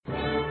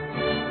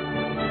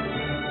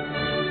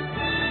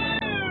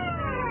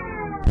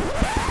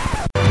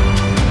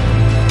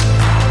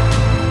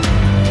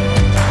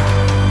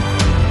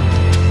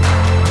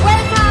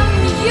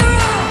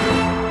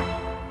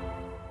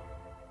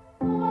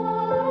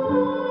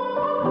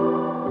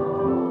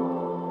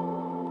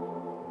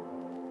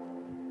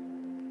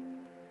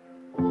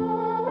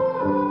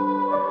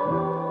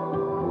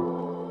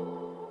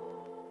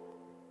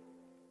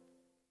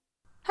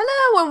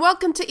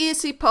welcome to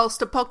ESC Pulse,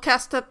 the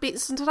podcast that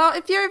beats into the heart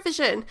of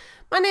Eurovision.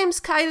 My name's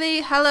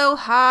Kylie, hello,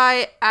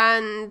 hi,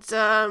 and,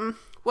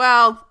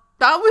 well,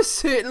 that was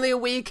certainly a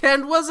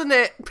weekend, wasn't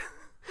it?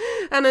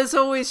 And as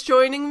always,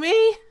 joining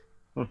me...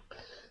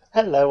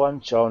 Hello, I'm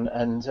John,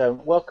 and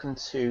welcome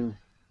to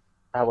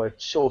our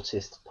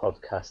shortest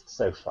podcast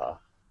so far.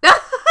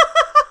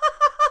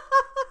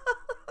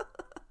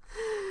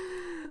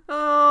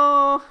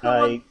 Oh...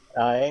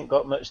 I ain't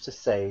got much to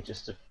say,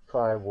 just a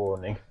prior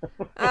warning.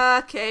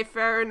 Okay,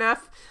 fair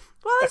enough.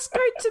 Well, it's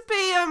going to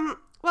be,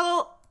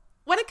 well,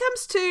 when it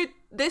comes to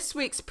this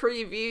week's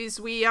previews,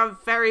 we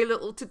have very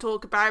little to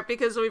talk about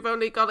because we've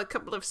only got a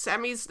couple of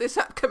semis this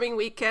upcoming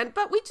weekend,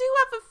 but we do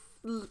have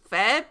a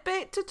fair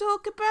bit to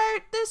talk about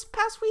this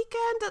past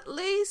weekend, at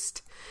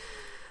least.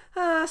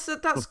 So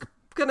that's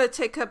going to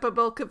take up a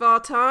bulk of our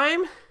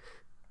time.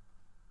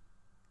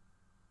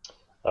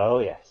 Oh,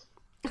 yes.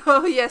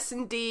 Oh, yes,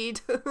 indeed.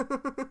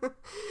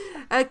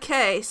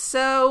 Okay,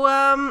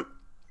 so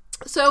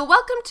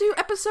welcome to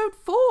episode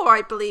 4,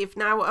 I believe,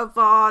 now, of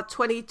our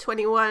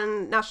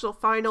 2021 national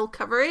final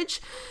coverage.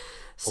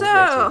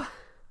 So,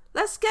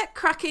 let's get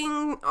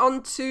cracking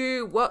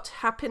onto what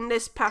happened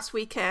this past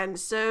weekend.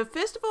 So,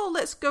 first of all,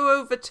 let's go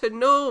over to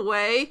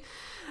Norway.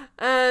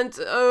 And,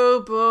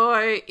 oh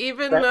boy,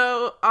 even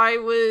though I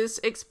was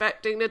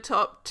expecting the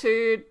top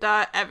 2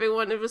 that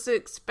everyone was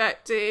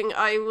expecting,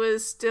 I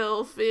was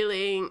still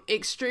feeling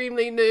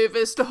extremely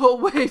nervous the whole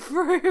way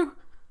through.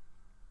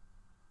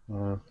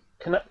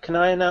 Can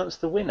I announce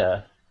the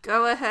winner?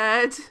 Go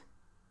ahead.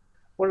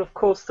 Well, of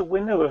course, the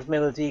winner of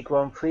Melodi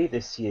Grand Prix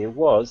this year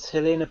was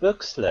Helena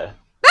Buxler.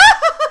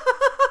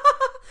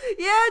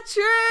 Yeah,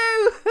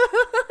 true.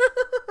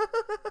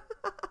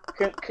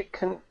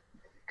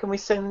 Can we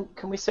send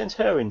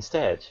her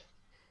instead?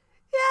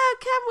 Yeah,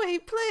 can we,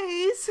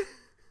 please?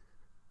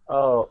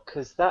 Oh,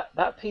 because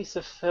that piece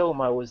of film,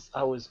 I was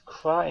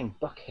crying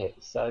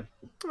buckets.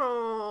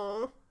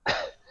 Oh.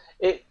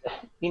 It,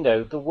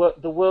 the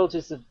world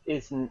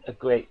isn't a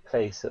great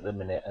place at the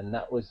minute, and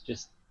that was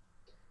just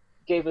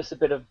gave us a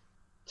bit of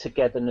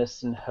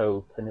togetherness and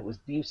hope, and it was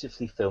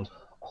beautifully filmed,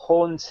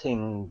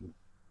 haunting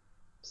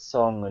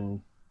song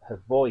and her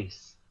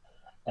voice,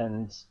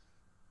 and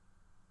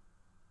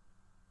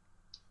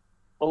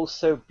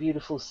also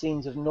beautiful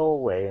scenes of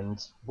Norway.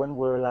 And when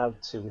we're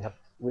allowed to,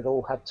 we'd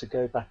all have to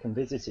go back and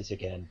visit it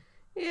again.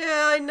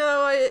 Yeah, I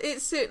know.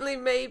 It certainly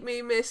made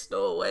me miss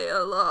Norway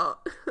a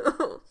lot.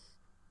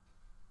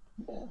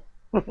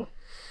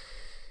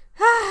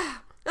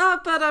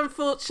 But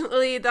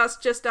unfortunately, that's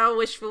just our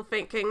wishful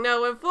thinking.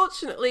 No,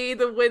 unfortunately,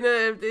 the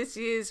winner of this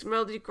year's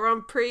Melodi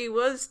Grand Prix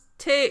was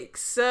Tix.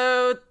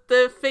 So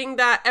the thing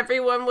that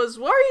everyone was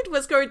worried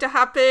was going to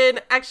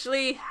happen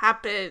actually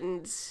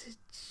happened.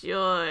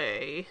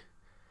 Joy.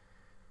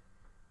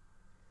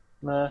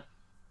 Nah.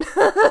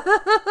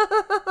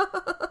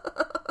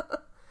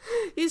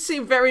 You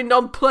seem very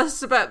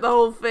nonplussed about the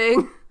whole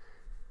thing.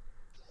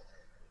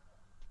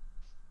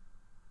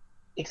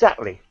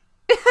 Exactly.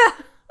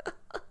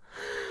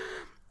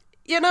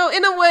 You know,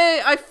 in a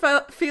way, I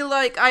feel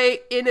like I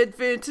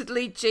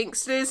inadvertently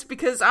jinxed this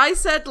because I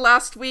said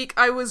last week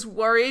I was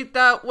worried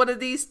that one of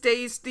these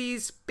days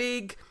these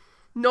big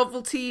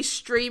novelty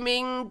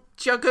streaming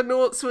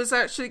juggernauts was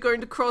actually going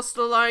to cross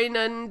the line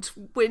and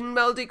win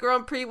Melodi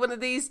Grand Prix one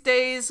of these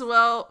days.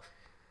 Well,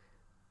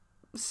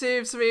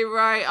 serves me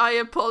right. I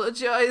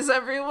apologise,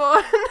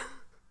 everyone.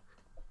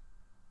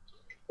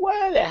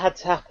 Well, it had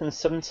to happen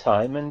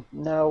sometime, and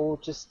now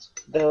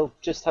they'll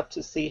just have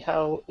to see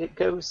how it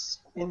goes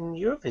in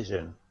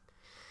Eurovision.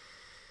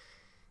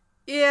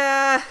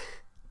 Yeah.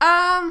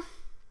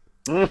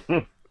 We'll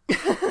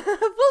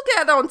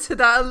get onto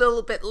that a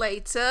little bit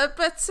later,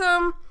 but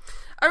I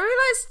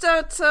realised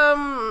that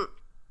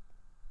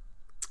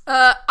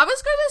I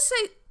was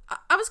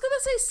gonna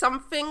say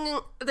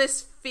something,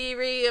 this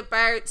theory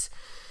about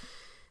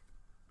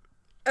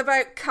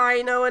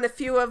Kaino and a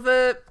few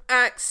other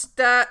acts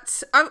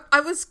that I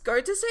was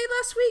going to say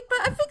last week, but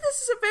I think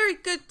this is a very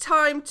good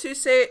time to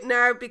say it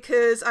now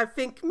because I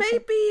think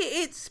maybe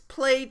it's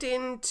played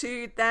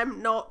into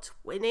them not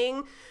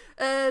winning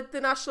the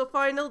national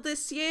final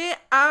this year.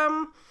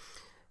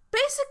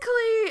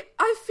 Basically,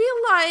 I feel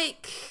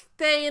like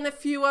they and a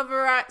few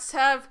other acts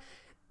have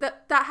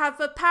that have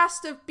a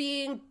past of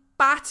being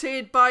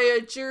battered by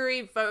a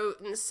jury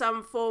vote in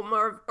some form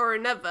or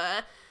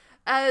another,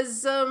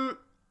 as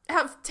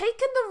have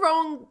taken the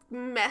wrong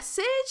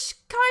message,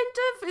 kind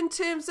of, in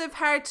terms of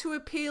how to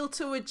appeal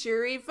to a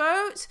jury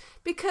vote,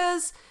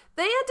 because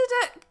they ended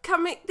up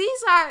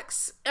these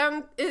acts,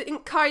 and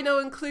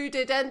Kaino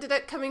included, ended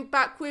up coming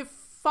back with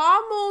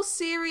far more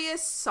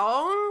serious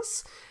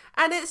songs,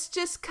 and it's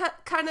just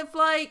kind of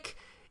like,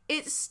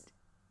 it's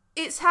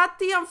had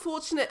the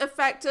unfortunate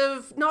effect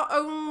of not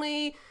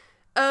only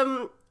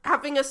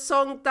having a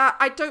song that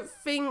I don't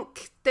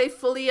think they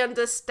fully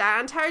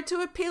understand how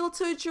to appeal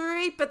to a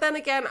jury, but then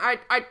again, I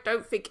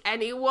don't think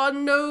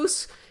anyone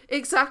knows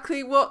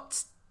exactly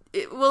what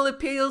it will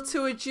appeal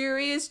to a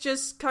jury. Is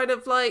just kind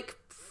of like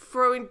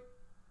throwing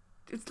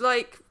it's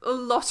like a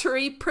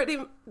lottery,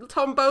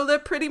 tombola,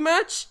 pretty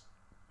much.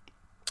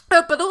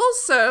 But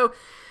also,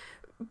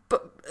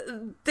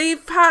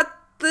 they've had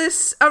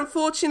this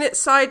unfortunate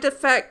side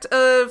effect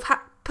of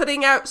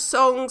putting out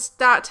songs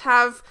that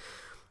have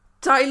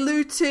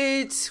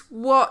diluted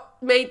what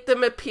made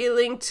them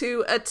appealing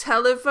to a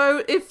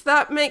televote, if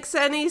that makes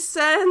any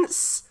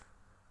sense.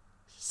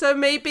 So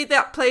maybe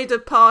that played a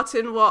part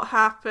in what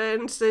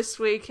happened this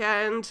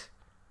weekend.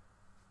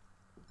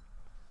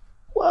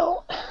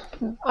 Well,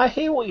 I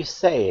hear what you're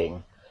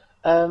saying.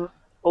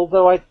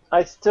 Although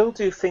I still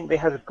do think they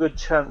had a good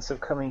chance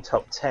of coming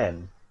top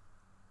 10.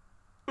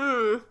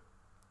 But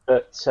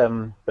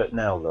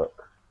now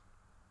look.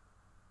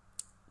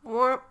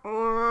 Womp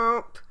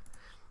womp.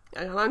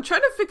 And I'm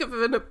trying to think of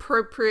an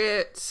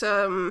appropriate.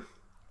 Oh,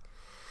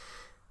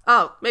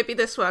 maybe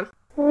this one.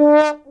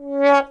 Wow.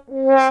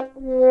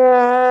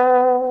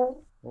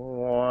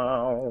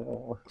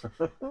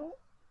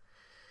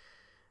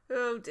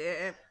 Oh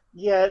dear.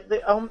 Yeah,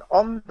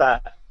 on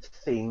that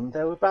theme,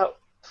 there were about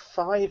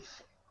 5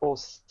 or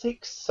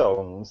 6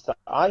 songs that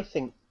I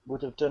think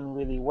would have done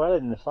really well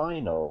in the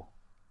final.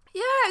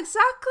 Yeah,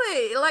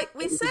 exactly. Like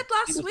we said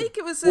last week,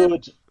 it was a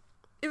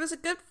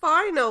good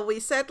final. We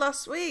said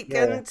last week,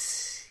 and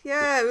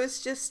yeah, it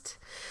was just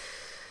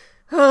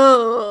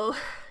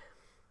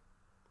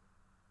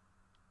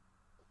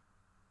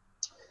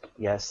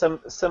Yeah, some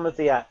of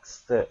the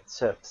acts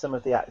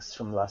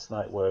from last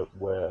night were,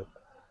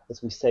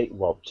 as we say,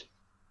 robbed.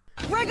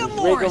 Rigor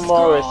Morris,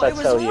 I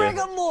tell you.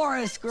 Rigor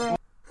Morris, girl.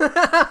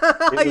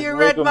 You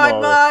read my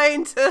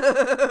mind.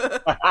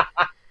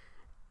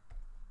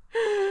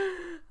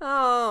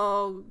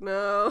 Oh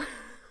no.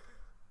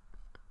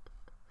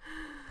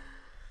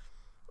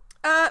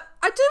 I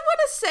do want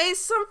to say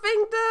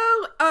something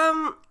though.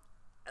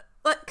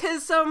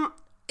 Because in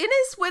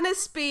his winner's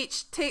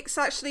speech, Tix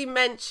actually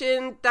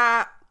mentioned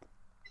that,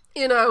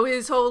 you know,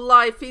 his whole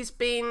life he's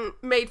been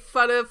made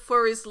fun of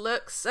for his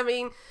looks. I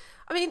mean,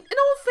 in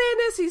all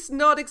fairness, he's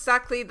not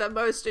exactly the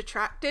most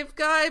attractive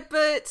guy,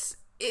 but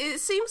it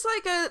seems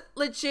like a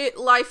legit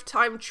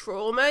lifetime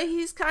trauma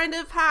he's kind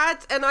of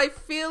had, and I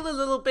feel a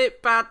little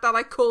bit bad that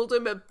I called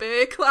him a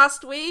Burke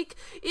last week.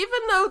 Even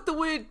though the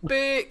word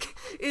Burke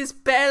is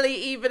barely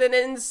even an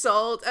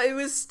insult, it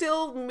was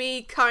still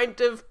me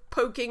kind of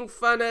poking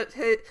fun at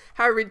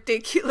how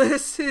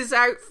ridiculous his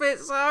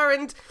outfits are,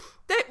 and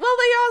they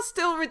are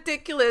still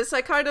ridiculous.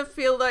 I kind of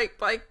feel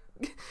like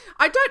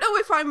I don't know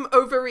if I'm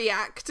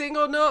overreacting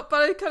or not,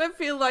 but I kind of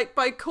feel like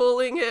by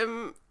calling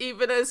him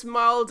even as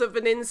mild of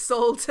an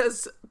insult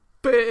as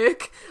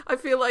Burke, I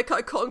feel like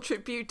I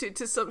contributed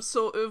to some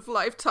sort of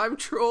lifetime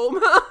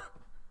trauma.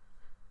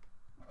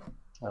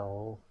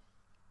 Oh.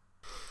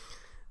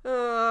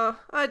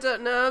 I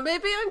don't know.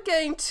 Maybe I'm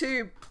getting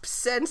too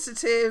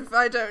sensitive.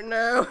 I don't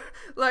know.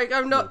 Like,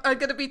 I'm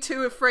gonna be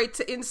too afraid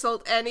to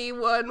insult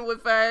anyone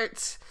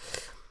without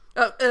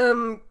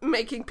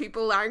making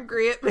people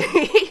angry at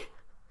me.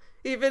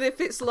 Even if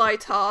it's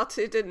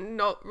light-hearted and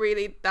not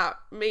really that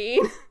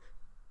mean.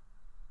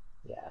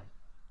 Yeah.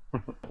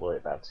 Don't worry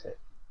about it.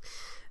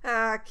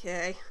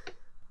 Okay.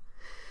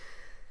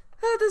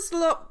 There's a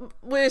lot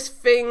worse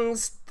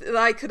things that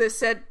I could have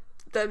said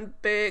than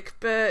Burke,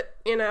 but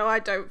you know, I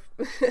don't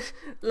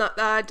want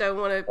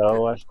to.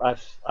 Oh,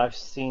 I've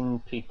seen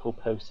people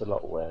post a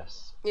lot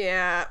worse.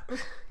 Yeah.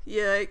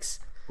 Yikes.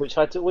 Which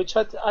I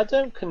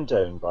don't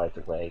condone, by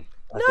the way.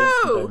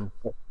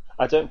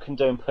 I don't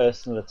condone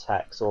personal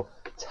attacks or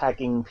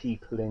tagging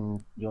people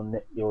in your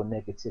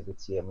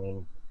negativity. I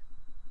mean,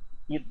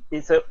 you're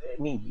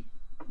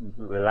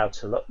allowed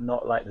to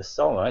not like the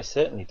song. I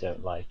certainly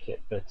don't like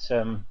it, but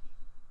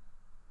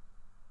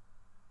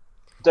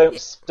don't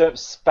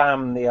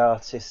spam the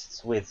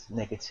artists with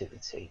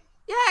negativity.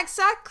 Yeah,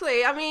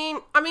 exactly. I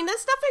mean,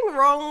 there's nothing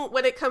wrong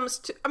when it comes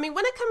to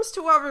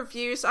our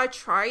reviews. I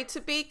try to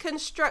be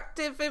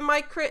constructive in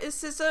my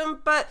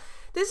criticism, but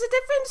there's a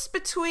difference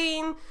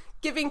between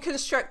giving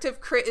constructive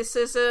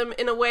criticism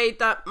in a way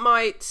that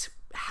might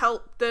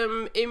help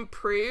them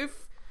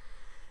improve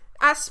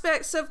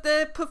aspects of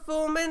their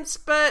performance,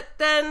 but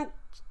then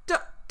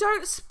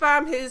don't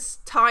spam his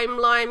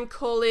timeline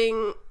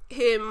calling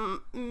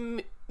him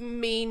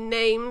mean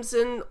names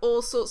and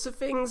all sorts of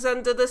things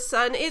under the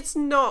sun. It's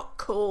not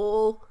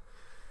cool.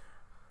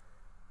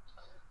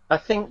 I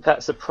think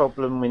that's a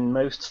problem in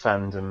most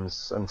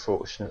fandoms,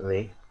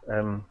 unfortunately.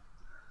 Kind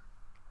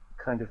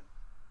of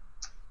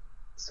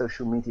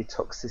social media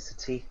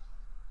toxicity.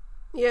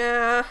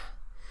 Yeah.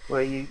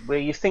 Where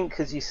you think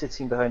as you're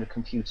sitting behind a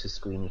computer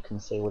screen you can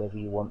say whatever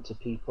you want to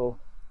people.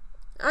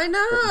 I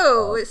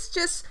know. It's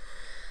just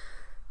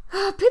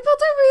people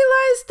don't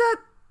realise that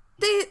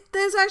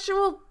there's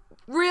actual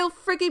real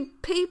frigging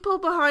people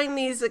behind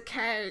these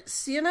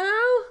accounts, you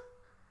know?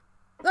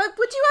 Like,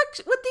 would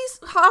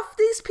half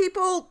these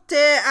people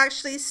dare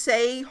actually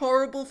say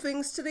horrible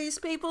things to these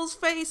people's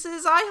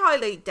faces? I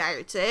highly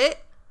doubt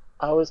it.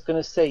 I was going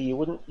to say you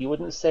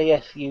wouldn't say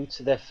F you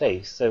to their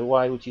face, so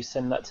why would you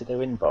send that to their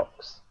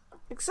inbox?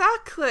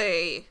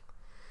 Exactly.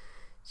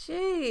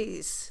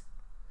 Jeez.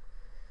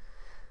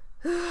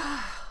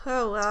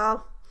 Oh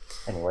well.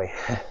 Anyway.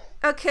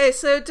 Okay,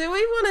 so do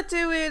we want to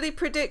do early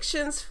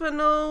predictions for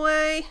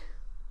Norway?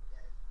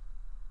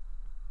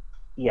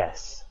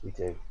 Yes, we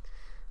do.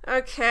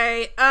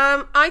 Okay,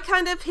 I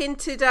kind of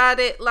hinted at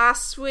it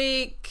last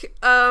week.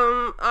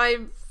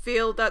 I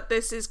feel that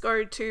this is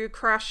going to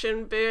crash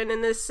and burn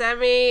in the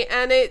semi,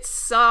 and it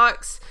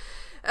sucks.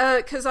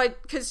 Because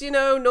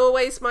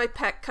Norway's my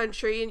pet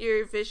country in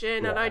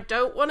Eurovision, and I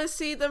don't want to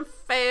see them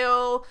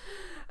fail.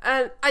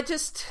 And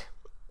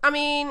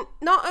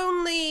not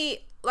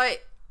only,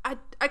 like,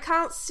 I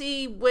can't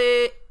see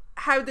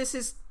how this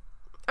is.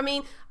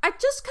 I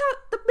just can't.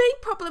 The main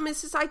problem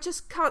is I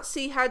just can't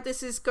see how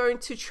this is going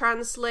to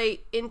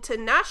translate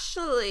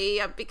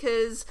internationally,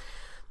 because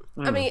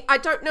I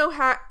don't know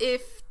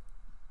if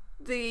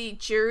the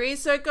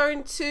juries are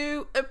going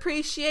to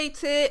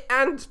appreciate it,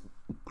 and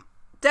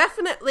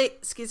definitely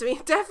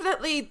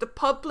the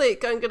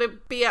public are going to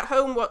be at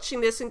home watching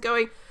this and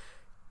going,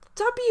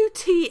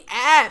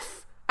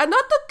 WTF, and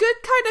not the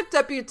good kind of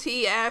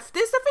WTF.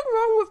 There's nothing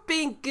wrong with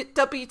being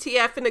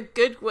WTF in a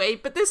good way,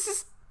 but this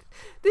is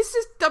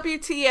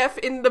WTF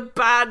in the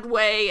bad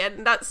way,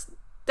 and that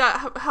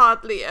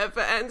hardly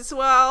ever ends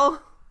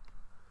well.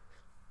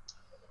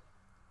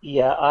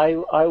 Yeah,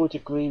 I would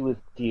agree with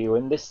you,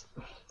 and this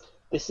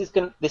is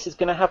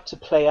gonna have to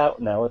play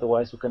out now,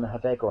 otherwise we're gonna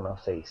have egg on our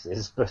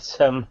faces. But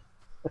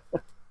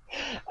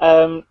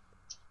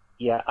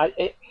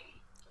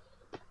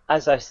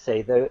as I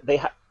say, though,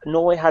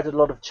 Norway had a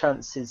lot of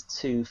chances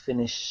to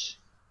finish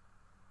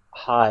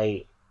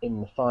high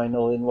in the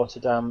final in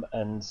Rotterdam,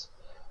 and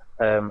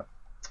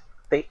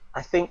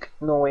I think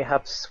Norway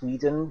have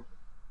Sweden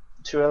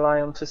to rely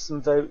on for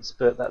some votes,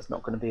 but that's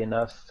not going to be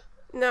enough.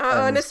 No,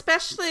 and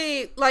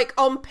especially, like,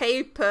 on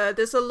paper,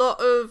 there's a lot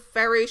of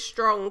very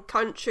strong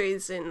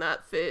countries in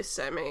that first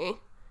semi.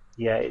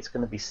 Yeah, it's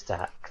going to be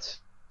stacked.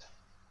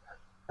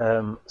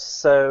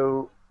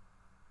 So,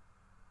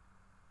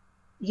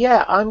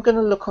 yeah, I'm going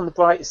to look on the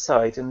bright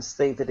side and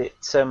say that it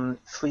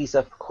frees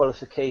up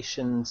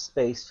qualification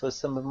space for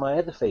some of my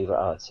other favourite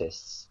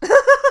artists.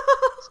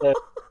 So,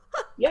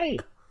 yay!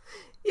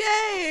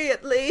 Yay,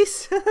 at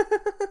least.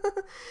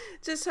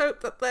 Just hope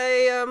that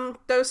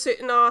those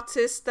certain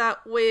artists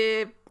that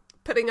we're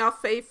putting our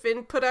faith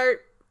in put out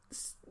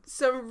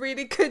some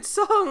really good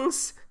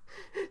songs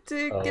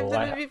to give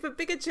them an even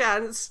bigger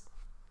chance.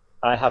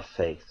 I have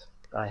faith.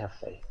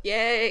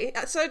 Yay,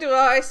 so do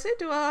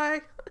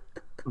I.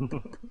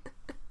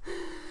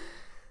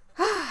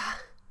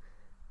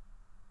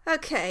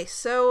 Okay,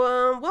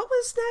 so what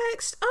was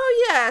next?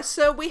 Oh yeah,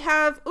 so we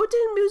have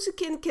Uden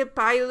Musiikin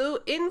Kilpailu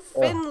in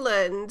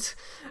Finland.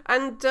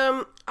 And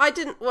I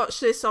didn't watch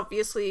this,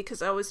 obviously,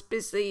 because I was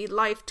busy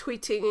live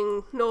tweeting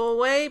in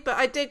Norway, but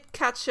I did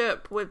catch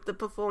up with the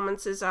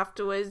performances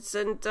afterwards,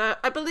 and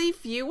I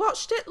believe you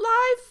watched it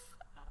live?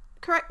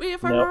 Correct me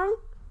if I'm wrong?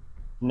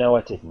 No,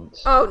 I didn't.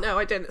 Oh, no,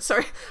 I didn't.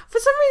 Sorry. For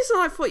some reason,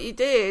 I thought you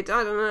did.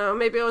 I don't know.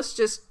 Maybe I was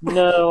just...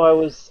 No, I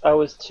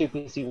was too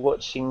busy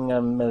watching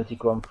Melody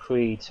Grand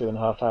Prix,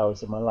 2.5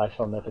 hours of my life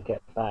I'll never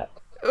get back.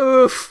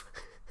 Oof.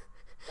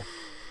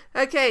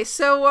 Okay,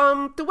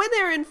 so the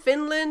winner in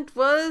Finland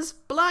was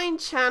Blind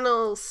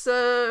Channel.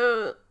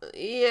 So,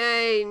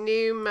 yay,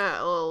 new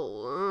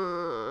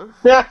metal.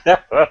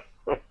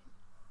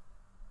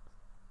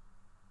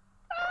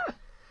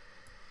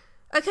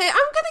 Okay, I'm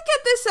gonna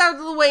get this out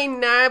of the way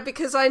now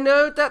because I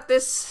know that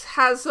this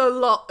has a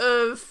lot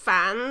of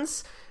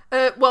fans.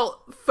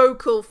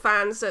 Vocal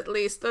fans at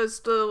least. Those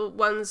are the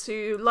ones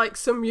who like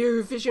some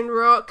Eurovision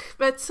rock.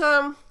 But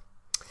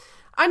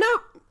I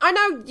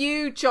know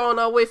you, John,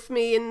 are with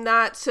me in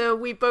that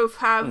we both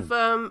have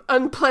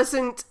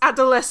unpleasant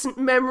adolescent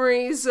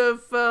memories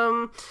of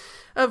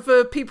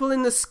people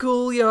in the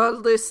schoolyard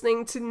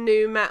listening to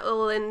new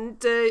metal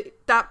and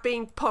that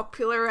being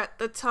popular at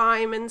the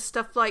time and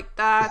stuff like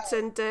that,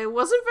 and it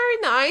wasn't very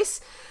nice.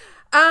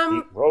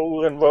 Keep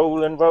rolling,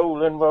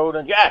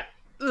 yeah.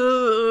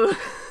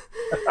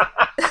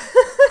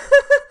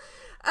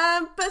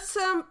 But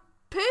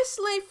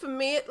personally, for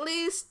me at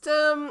least,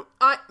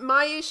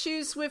 my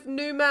issues with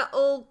new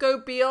metal go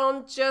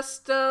beyond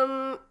just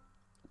bad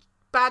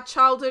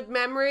childhood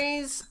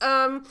memories.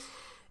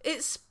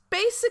 It's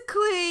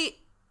basically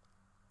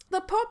the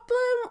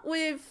problem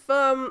with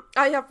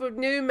I have with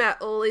new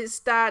metal is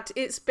that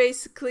it's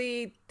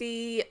basically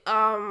the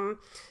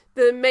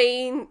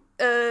main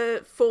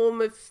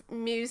form of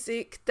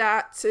music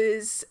that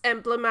is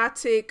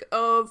emblematic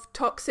of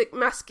toxic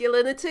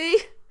masculinity.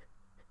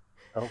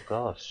 Oh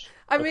gosh.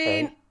 I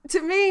mean,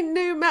 to me,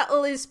 new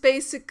metal is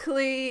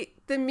basically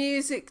the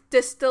music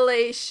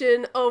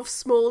distillation of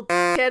small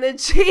dick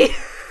energy.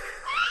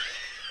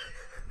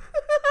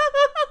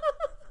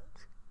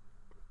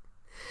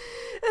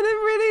 And it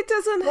really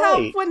doesn't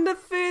help when the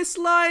first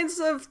lines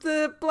of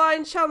the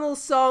Blind Channel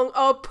song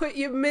are "put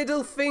your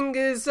middle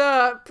fingers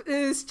up."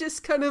 It's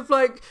just kind of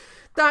like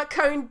that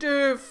kind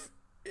of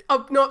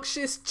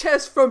obnoxious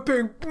chest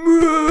thumping,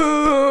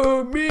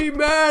 me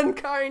man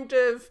kind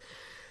of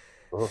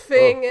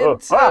thing.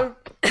 And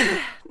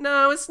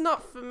no, it's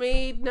not for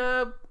me.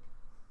 No,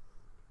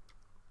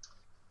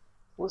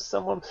 Will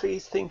someone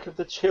please think of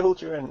the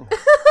children?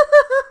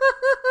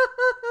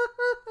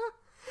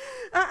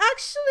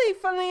 Actually,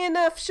 funnily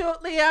enough,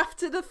 shortly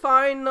after the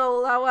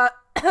final,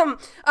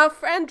 our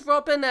friend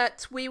Robin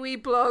at Wee Wee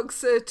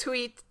Blogs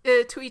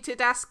tweeted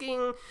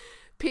asking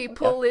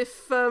people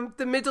if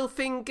the middle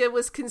finger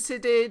was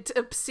considered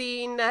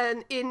obscene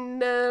and in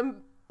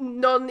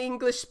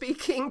non-English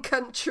speaking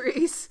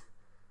countries.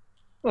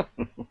 And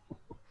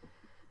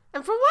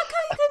from what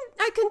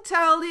I can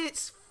tell,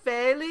 it's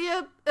fairly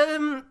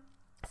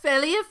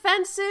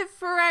offensive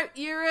throughout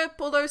Europe,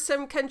 although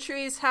some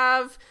countries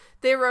have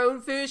their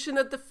own version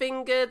of the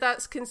finger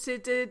that's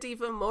considered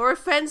even more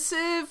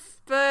offensive,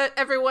 but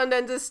everyone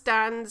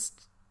understands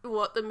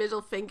what the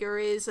middle finger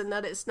is and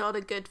that it's not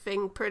a good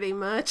thing, pretty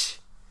much.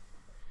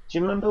 Do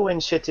you remember when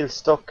Kjetil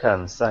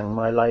Stokkan sang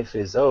 "My Life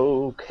Is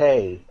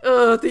Okay"?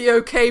 Oh, the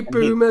OK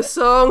Boomer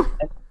song.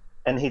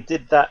 And he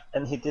did that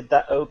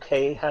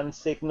OK hand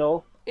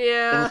signal.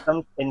 Yeah.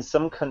 In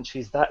some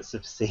countries, that's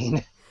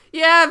obscene.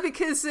 Yeah,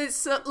 because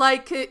it's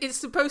it's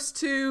supposed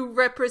to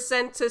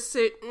represent a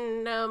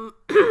certain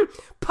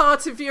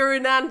part of your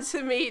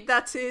anatomy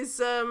that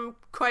is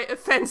quite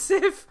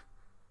offensive.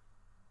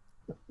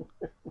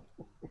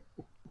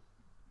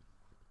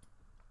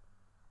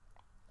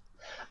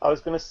 I was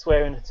going to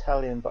swear in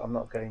Italian, but I'm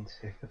not going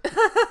to.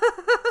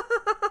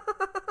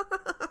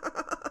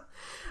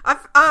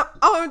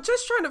 I'm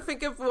just trying to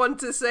think of one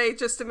to say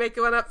just to make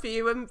one up for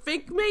you, and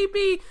think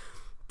maybe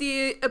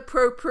the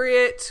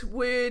appropriate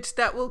word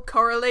that will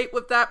correlate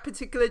with that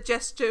particular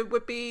gesture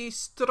would be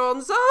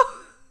stronzo.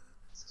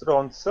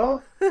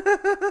 Stronzo?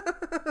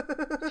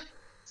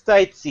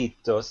 Stai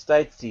zitto,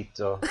 stai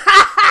zitto.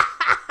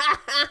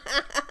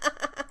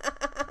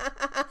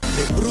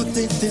 Le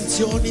brutte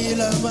intenzioni e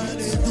la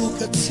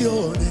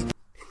maleducazione.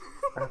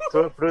 La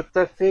tua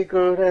brutta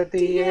figura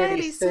di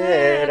ieri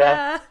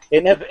sera.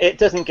 It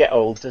doesn't get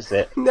old, does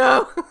it?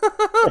 No.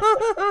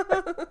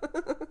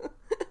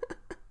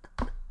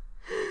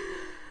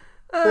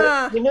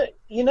 But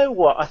you know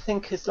what? I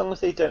think as long as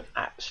they don't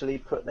actually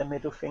put their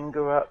middle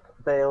finger up,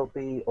 they'll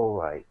be all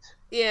right.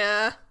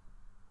 Yeah.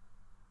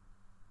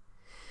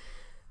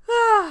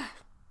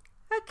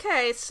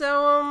 Okay,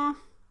 so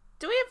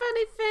do we have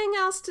anything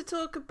else to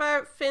talk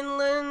about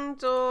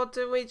Finland, or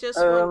do we just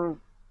want...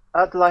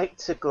 I'd like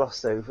to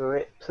gloss over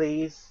it,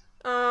 please.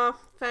 Oh,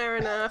 fair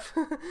enough.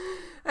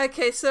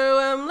 Okay, so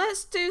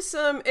let's do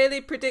some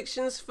early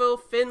predictions for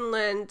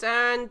Finland,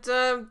 and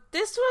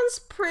this one's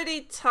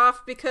pretty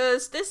tough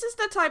because this is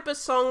the type of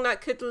song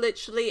that could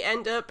literally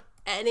end up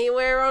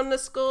anywhere on the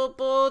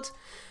scoreboard.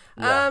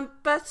 Yeah.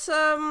 But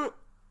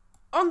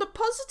on the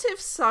positive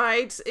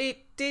side,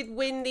 it did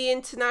win the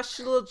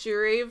international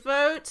jury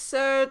vote,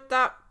 so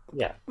that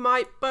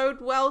might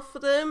bode well for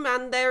them,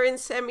 and they're in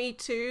semi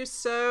 2,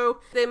 so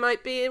they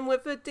might be in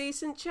with a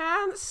decent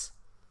chance.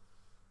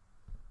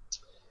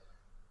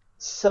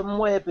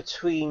 Somewhere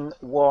between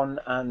 1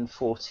 and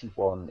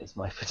 41 is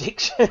my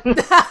prediction.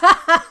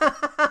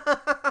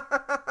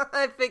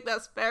 I think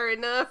that's fair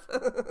enough.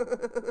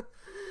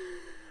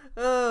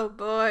 Oh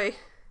boy.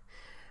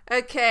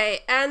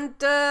 Okay, and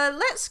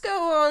let's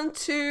go on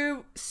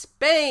to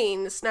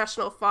Spain's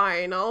national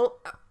final.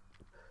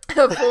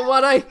 For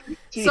what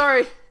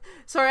Sorry,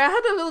 I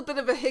had a little bit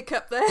of a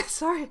hiccup there.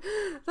 Sorry,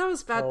 that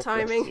was bad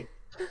timing.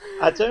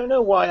 I don't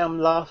know why I'm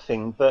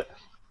laughing, but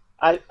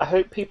I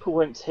hope people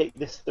won't take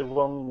this the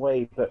wrong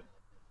way, but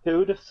who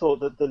would have thought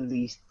that the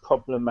least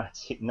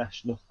problematic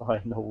national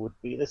final would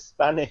be the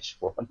Spanish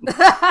one?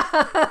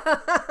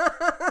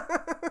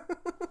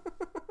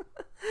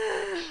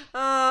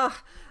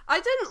 I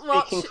didn't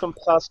watch... Speaking from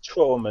past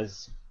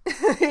traumas.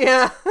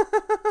 Yeah.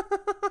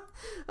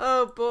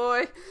 Oh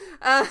boy.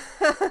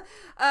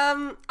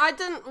 I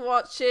didn't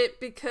watch it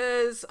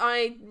because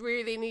I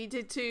really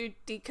needed to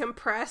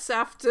decompress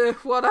after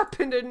what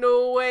happened in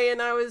Norway,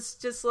 and I was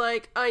just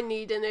like, I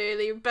need an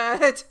early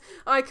bed.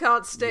 I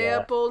can't stay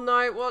up all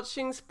night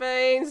watching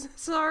Spain.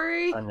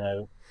 Sorry. I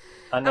know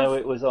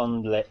it was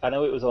on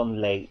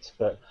late,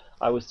 but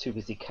I was too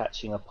busy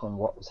catching up on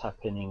what was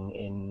happening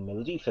in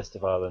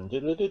Melodifestival and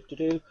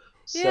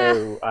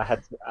so I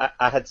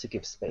had to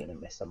give Spain a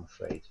miss, I'm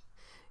afraid.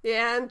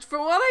 Yeah, and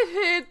from what I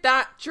heard,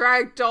 that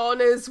dragged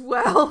on as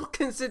well,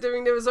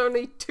 considering there was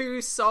only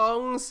 2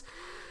 songs,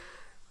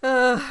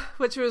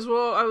 which was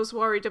what I was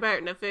worried about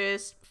in the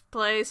first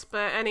place.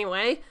 But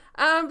anyway,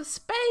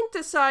 Spain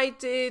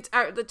decided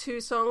out of the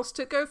 2 songs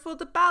to go for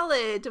the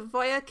ballad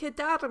Voy a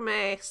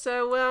quedarme.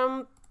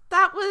 So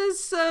that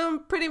was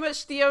pretty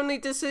much the only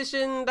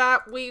decision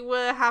that we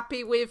were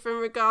happy with in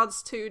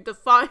regards to the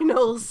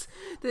finals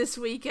this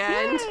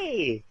weekend.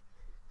 Yay!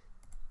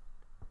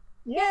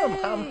 Yeah,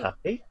 I'm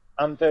happy.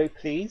 I'm very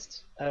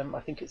pleased. I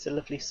think it's a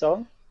lovely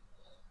song,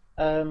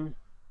 and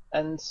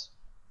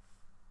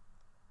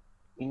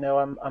you know,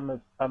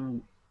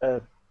 I'm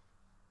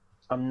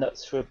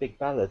nuts for a big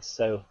ballad.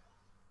 So,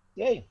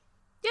 yay!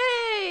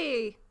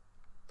 Yay!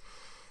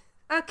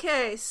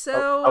 Okay,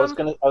 so I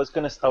was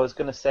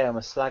gonna say I'm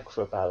a slag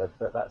for a ballad,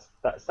 but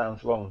that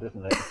sounds wrong,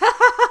 doesn't it?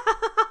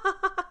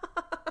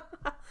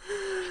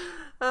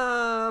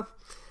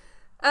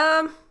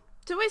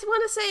 Do we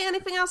want to say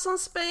anything else on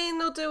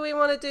Spain, or do we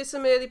want to do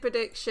some early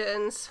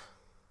predictions?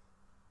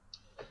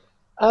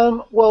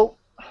 Well,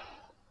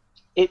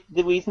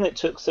 the reason it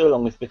took so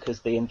long is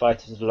because they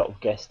invited a lot of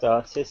guest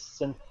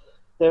artists, and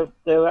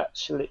they're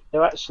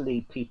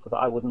actually people that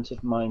I wouldn't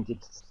have minded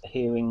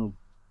hearing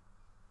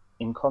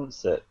in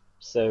concert.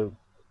 So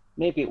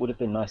maybe it would have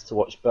been nice to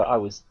watch, but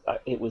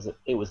it was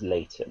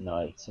late at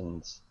night,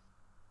 and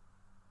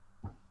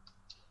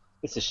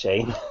it's a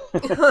shame.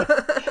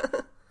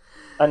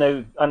 I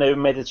know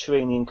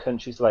Mediterranean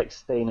countries like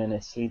Spain and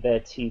Italy, their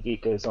TV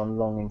goes on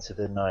long into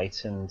the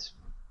night, and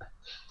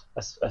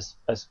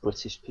as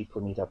British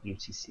people need our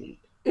beauty sleep.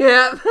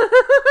 Yeah.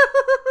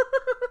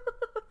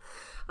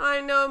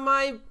 I know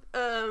my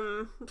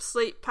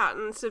sleep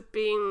patterns have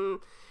been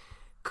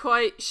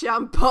quite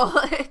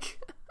shambolic.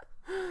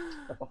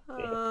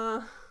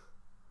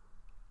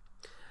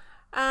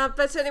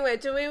 But anyway,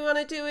 do we want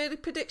to do early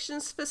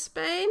predictions for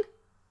Spain?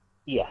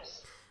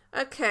 Yes.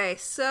 Okay,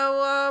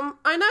 so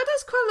I know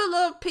there's quite a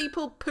lot of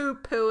people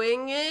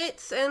poo-pooing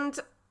it, and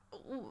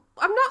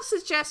I'm not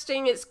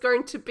suggesting it's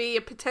going to be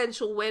a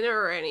potential winner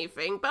or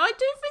anything, but I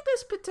do think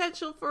there's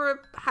potential for a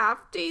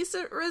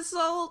half-decent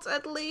result,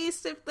 at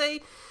least, if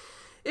they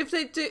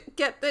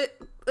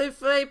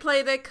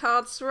play their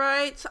cards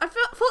right. I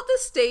thought the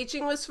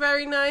staging was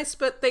very nice,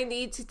 but they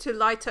needed to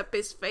light up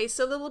his face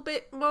a little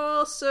bit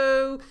more,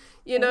 so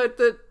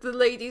the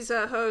ladies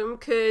at home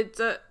could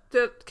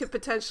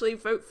potentially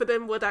vote for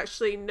them would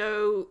actually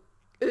know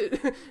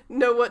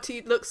what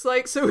he looks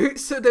like, so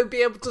they'll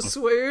be able to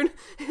swoon.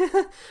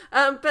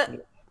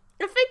 But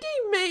I think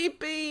he may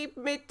be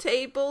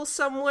mid-table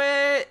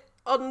somewhere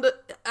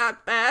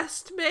at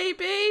best,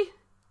 maybe.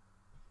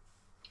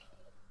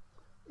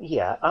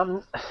 Yeah,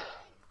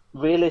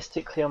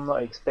 realistically, I'm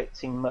not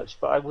expecting much,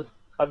 but I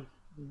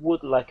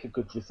would like a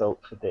good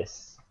result for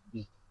this.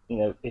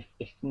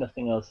 If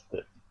nothing else,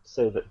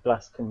 so that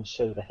Blas can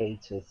show the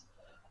haters.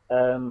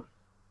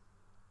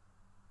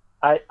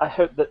 I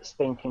hope that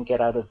Spain can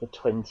get out of the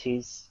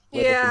 20s.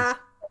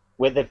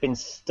 Where they've been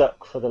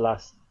stuck for the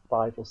last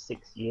 5 or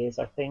 6 years,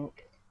 I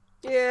think.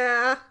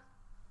 Yeah.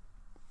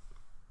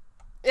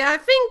 Yeah, I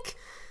think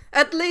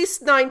at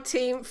least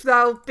 19th,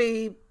 that'll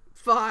be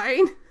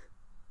fine.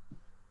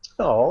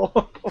 Oh.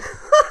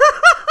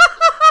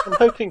 I'm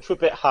hoping for a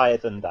bit higher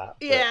than that.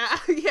 Yeah,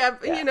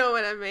 but you know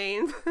what I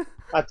mean.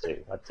 I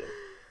do.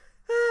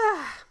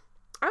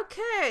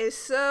 Okay,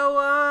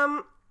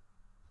 so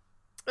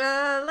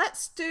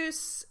let's do.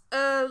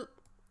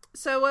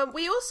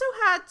 We also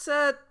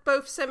had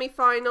both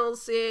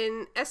semi-finals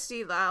in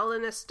Estilal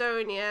in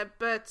Estonia,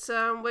 but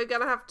we're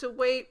gonna have to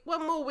wait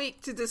one more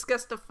week to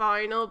discuss the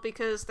final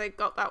because they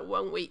got that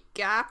 1 week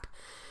gap.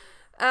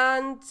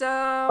 And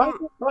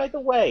by the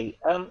way,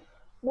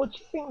 what do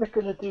you think they're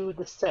going to do with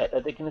the set?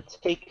 Are they going to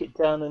take it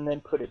down and then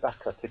put it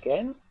back up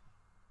again?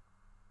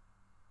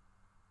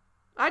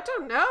 I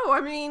don't know.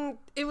 I mean,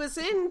 it was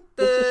in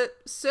the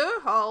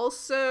Sur Hall,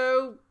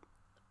 so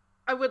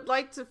I would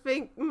like to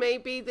think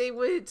maybe they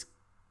would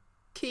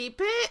keep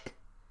it.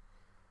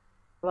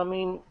 Well, I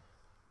mean,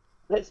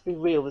 let's be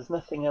real. There's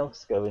nothing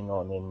else going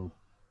on in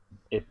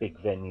big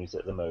venues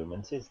at the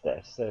moment, is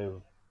there?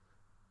 So,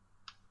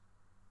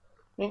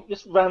 I mean,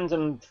 just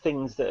random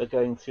things that are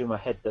going through my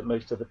head that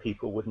most other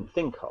people wouldn't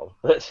think of.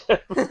 But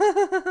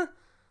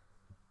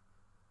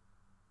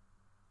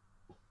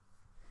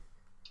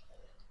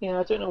yeah,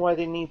 I don't know why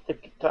they need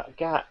that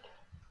gap.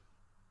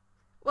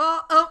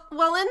 Well,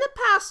 in the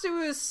past it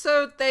was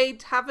so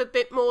they'd have a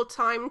bit more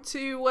time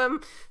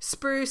to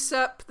spruce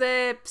up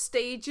their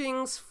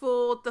stagings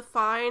for the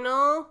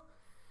final.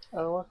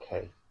 Oh,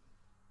 okay.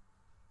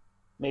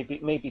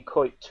 Maybe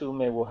Coit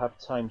Tourme will have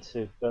time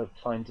to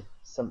find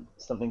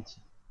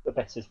a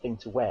better thing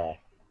to wear.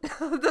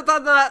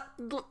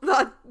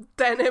 that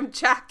denim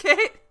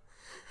jacket.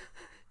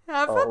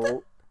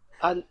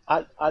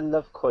 I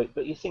love Coit,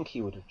 but you think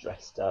he would have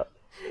dressed up?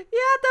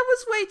 Yeah, that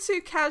was way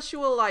too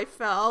casual, I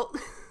felt.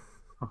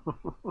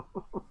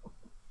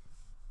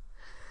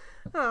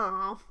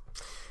 Oh.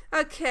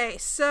 Okay,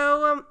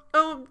 so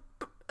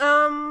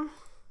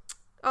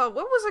what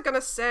was I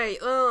gonna say?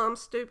 Oh, I'm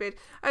stupid.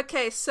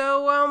 Okay,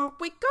 so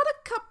we got a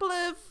couple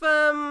of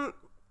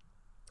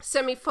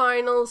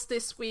semi-finals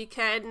this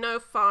weekend, no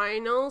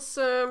finals,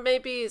 so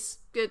maybe it's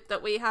good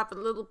that we have a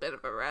little bit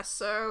of a rest.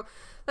 So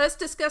let's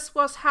discuss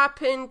what's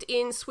happened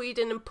in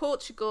Sweden and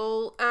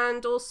Portugal,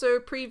 and also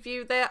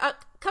preview their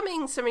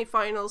upcoming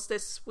semi-finals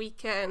this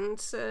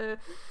weekend.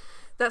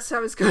 That's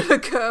how it's gonna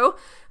go.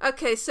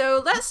 Okay,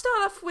 so let's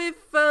start off with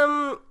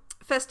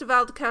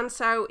Festival de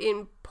Canção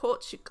in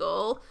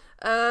Portugal.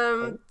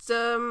 I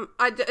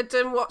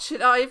didn't watch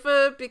it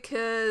either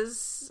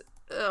because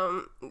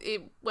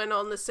it went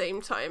on the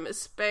same time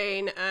as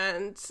Spain,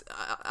 and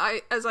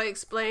as I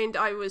explained,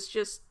 I was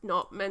just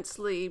not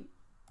mentally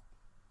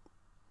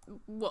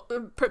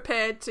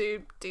prepared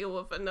to deal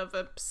with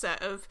another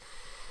set of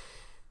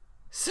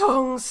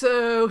songs,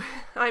 so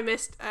I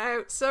missed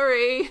out.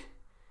 Sorry.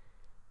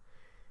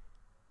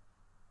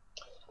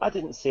 I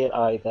didn't see it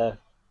either,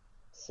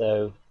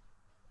 so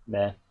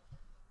meh.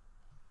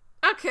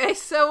 Okay,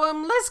 so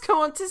let's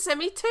go on to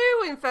semi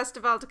 2 in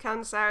Festival de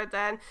Canção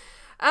then.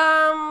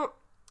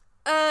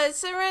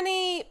 Is there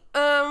any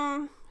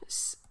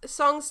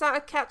songs that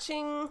are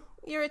catching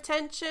your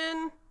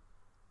attention?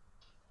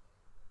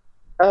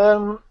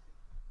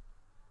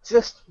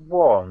 Just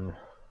one.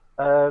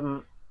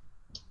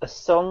 A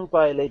song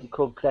by a lady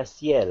called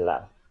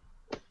Graciela.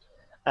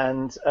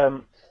 And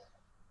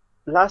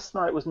last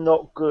night was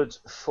not good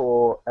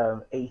for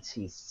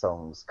 80s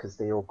songs because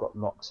they all got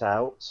knocked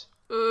out.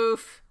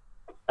 Oof.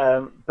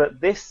 But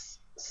this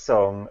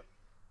song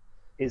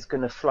is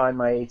going to fly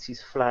my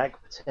 80s flag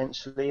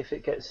potentially if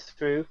it gets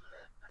through.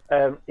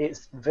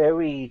 It's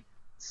very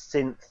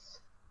synth,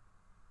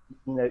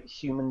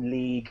 Human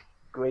League,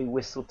 Grey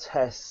Whistle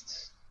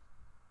Test,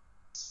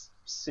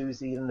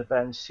 Susie and the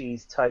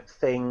Banshees type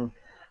thing,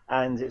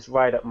 and it's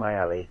right up my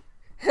alley.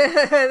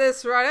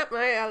 That's right up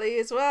my alley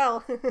as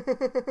well.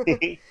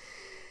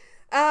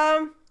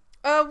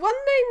 One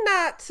name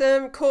that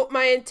caught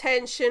my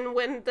attention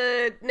when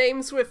the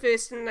names were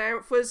first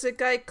announced was a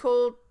guy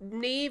called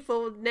Neve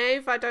or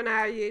Nave. I don't know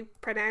how you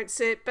pronounce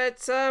it,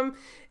 but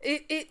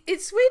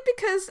it's weird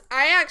because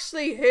I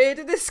actually heard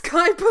of this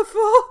guy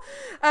before.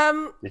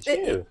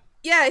 Did you?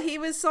 Yeah, he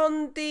was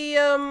on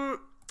the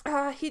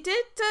he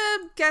did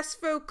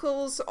guest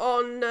vocals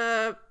on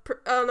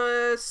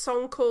a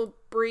song called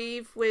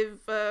Breathe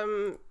with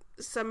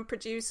some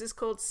producers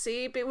called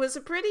Seeb. It was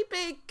a pretty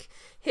big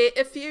hit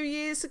a few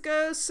years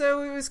ago,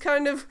 so it was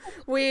kind of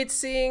weird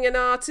seeing an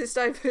artist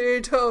I've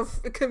heard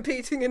of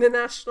competing in a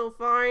national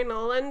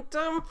final, and his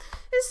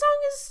song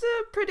is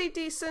a pretty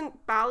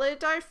decent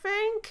ballad, I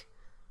think.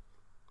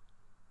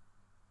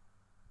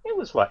 It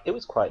was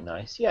quite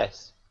nice,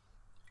 yes.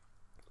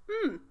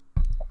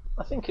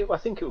 I think it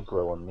would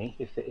grow on me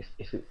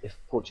if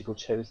Portugal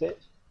chose it.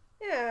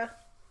 Yeah.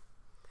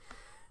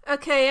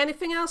 Okay,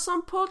 anything else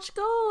on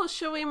Portugal, or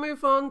shall we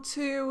move on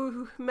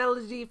to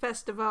Melody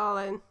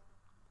Festivalen?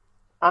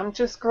 I'm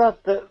just glad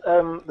that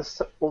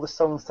all the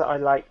songs that I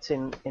liked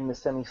in the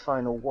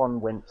semi-final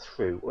one went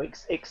through,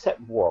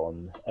 except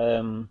one.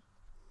 The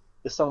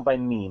song by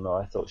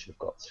Mimo I thought should have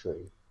got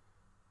through.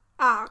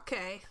 Ah,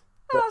 okay.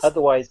 But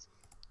otherwise,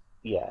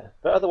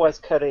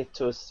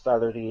 Carretos,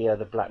 Valeria,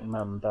 the Black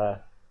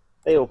Mamba,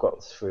 they all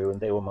got through, and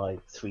they were my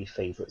 3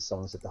 favourite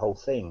songs of the whole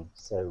thing,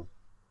 so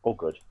all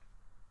good.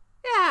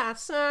 Yeah,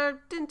 so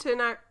didn't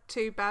turn out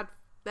too bad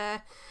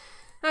there.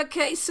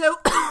 Okay, so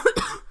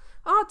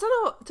I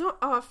don't know.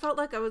 I felt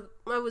like I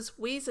was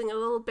wheezing a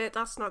little bit.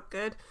 That's not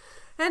good.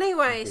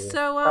 Anyway,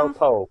 so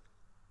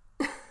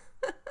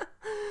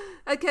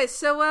okay,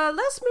 so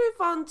let's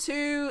move on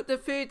to the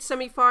third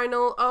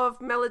semi-final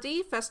of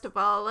Melody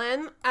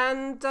Festivalen,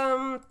 and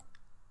I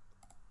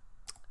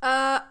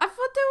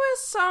thought there were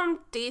some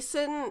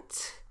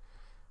decent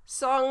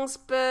songs,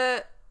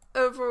 but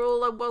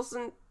overall I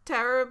wasn't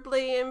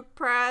terribly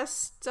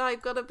impressed,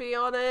 I've got to be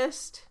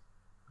honest.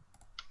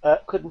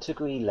 Couldn't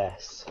agree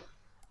less.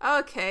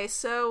 Okay,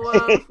 so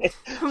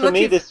for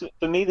me this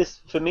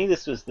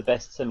was the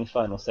best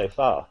semi-final so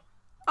far.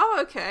 Oh,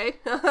 okay.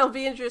 That'll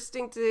be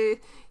interesting to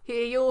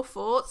hear your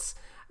thoughts.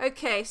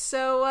 Okay,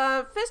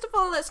 so first of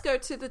all, let's go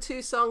to the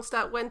 2 songs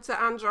that went to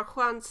Andra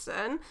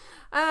Johansson.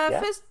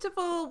 First of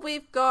all,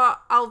 we've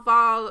got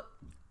Alvaro.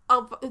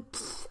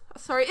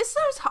 Sorry, it's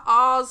those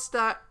R's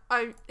that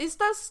it's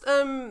those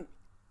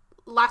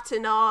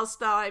Latin R's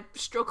that I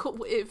struggle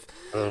with.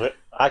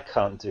 I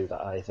can't do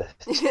that either.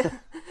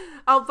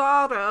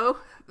 Alvaro,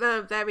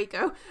 there we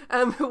go,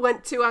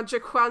 went to Andra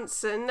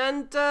Johansson,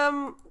 and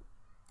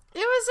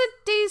it was a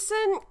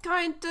decent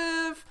kind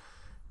of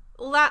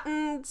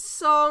Latin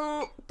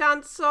song,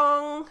 dance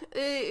song.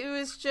 It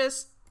was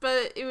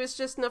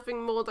just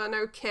nothing more than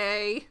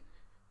okay.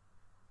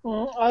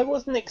 I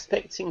wasn't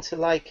expecting to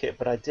like it,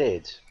 but I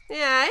did.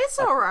 Yeah, it's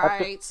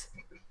alright.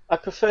 I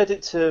preferred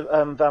it to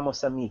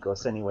Vamos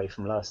Amigos anyway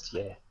from last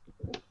year.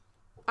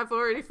 I've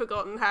already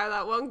forgotten how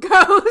that one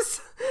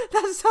goes.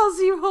 That tells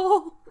you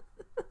all.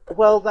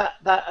 Well, that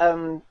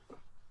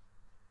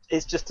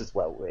is just as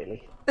well,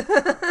 really.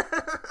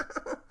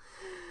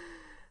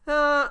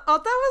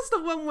 That was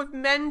the one with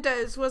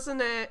Mendes,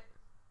 wasn't it?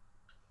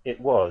 It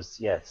was,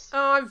 yes.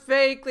 Oh, I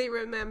vaguely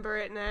remember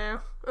it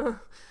now.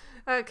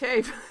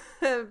 Okay,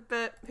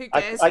 but who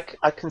cares?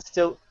 I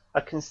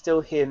can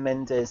still hear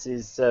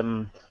Mendes's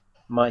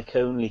mic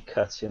only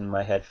cut in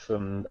my head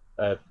from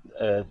a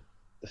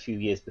few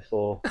years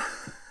before.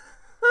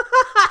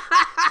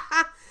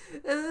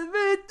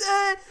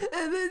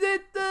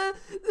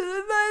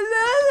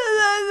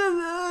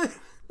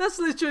 That's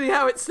literally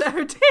how it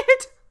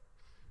sounded.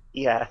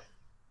 Yeah.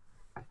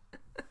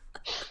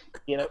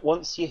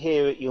 Once you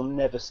hear it, you'll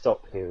never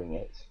stop hearing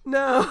it.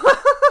 No.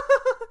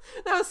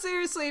 No,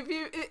 seriously,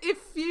 if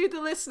you, the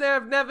listener,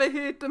 have never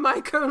heard the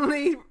mic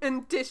only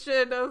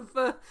edition of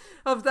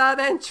that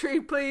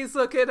entry, please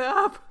look it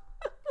up.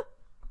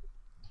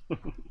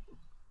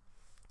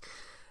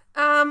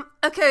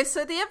 Okay,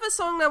 so the other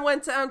song that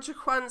went to Andra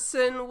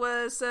Johansson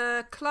was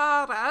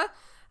Clara,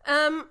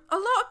 A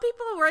lot of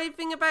people are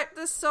raving about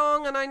this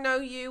song, and I know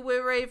you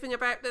were raving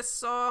about this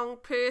song.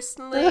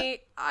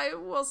 Personally, I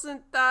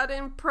wasn't that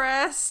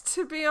impressed,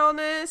 to be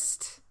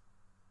honest.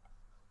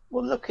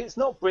 Well, look, it's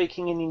not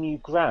breaking any new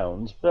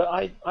ground, but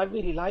I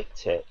really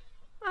liked it.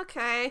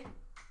 Okay.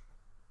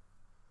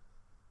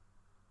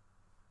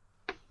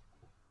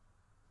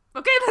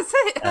 Okay, that's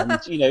it.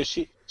 And, you know,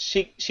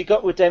 she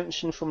got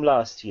redemption from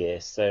last year,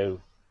 so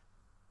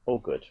all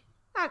good.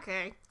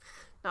 Okay,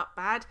 not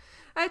bad.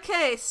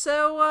 Okay,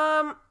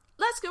 so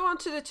let's go on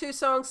to the two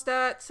songs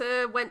that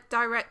went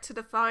direct to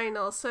the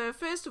final. So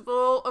first of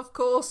all, of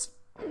course,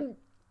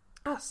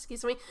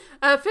 excuse me.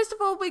 First of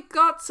all, we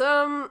got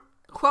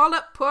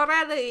Quala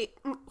Porelli,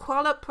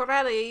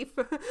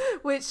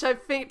 which I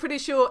think pretty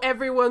sure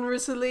everyone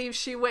was relieved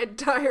she went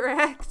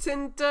direct,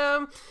 and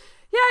yeah,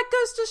 it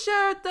goes to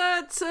show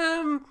that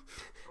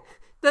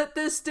that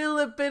there's still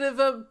a bit of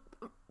a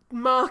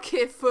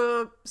market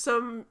for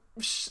some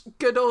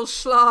good old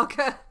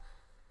Schlager.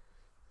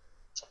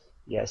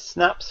 Yes,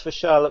 snaps for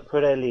Charlotte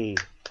Pirelli.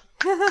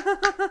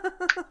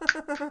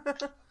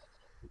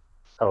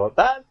 Oh,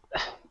 that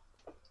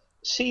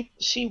she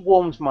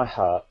warmed my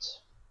heart.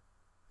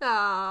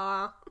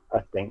 Aww. I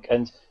think,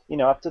 and you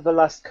know, after the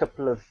last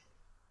couple of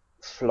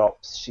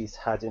flops she's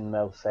had in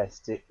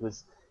Melfest, it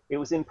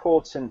was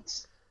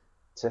important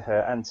to her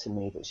and to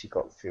me that she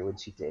got through, and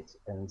she did.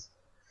 And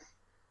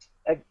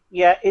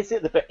yeah, is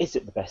it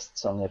the best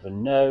song ever?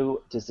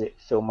 No. Does it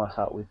fill my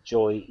heart with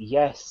joy?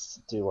 Yes.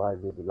 Do I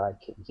really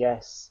like it?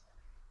 Yes.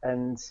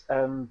 And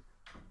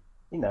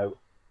you know,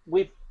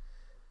 we've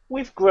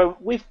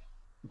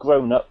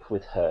grown up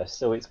with her,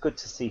 so it's good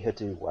to see her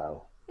do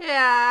well.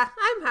 Yeah,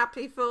 I'm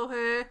happy for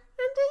her, and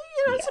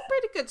you know, it's a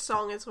pretty good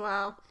song as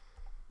well.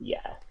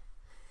 Yeah.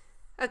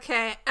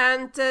 Okay,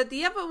 and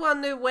the other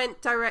one who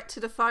went direct to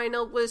the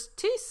final was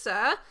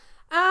Tusa.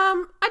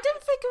 I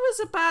didn't think it was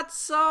a bad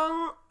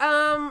song.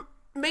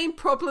 Main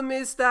problem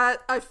is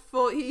that I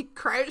thought he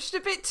crouched a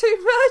bit too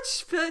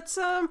much, but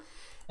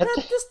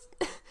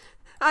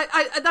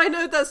I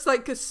know that's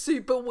like a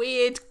super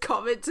weird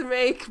comment to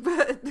make,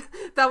 but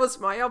that was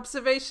my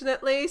observation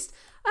at least.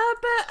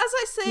 But as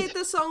I say,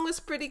 the song was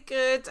pretty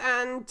good,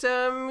 and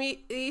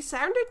he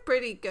sounded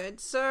pretty good,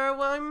 so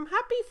I'm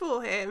happy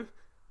for him.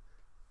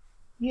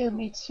 Yeah,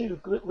 me too.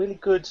 Good, really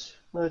good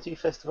Melody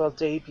Festival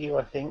debut,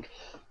 I think.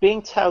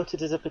 Being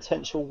touted as a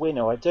potential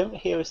winner. I don't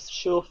hear a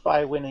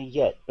surefire winner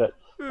yet, but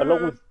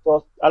along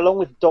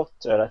with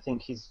Doctor, I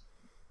think he's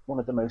one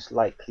of the most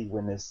likely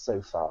winners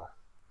so far.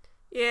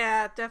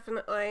 Yeah,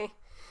 definitely.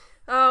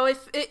 Oh,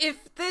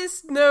 if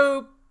there's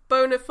no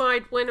bona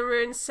fide winner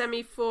in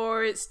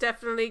semi-4, it's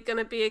definitely going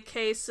to be a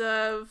case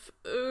of,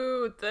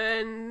 ooh,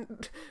 then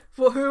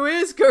well, who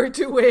is going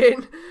to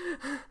win?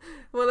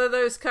 One of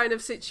those kind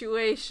of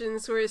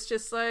situations where it's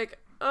just like,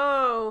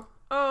 oh,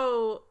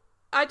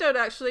 I don't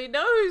actually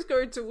know who's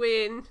going to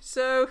win.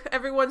 So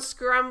everyone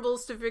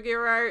scrambles to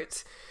figure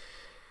out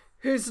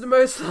who's the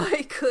most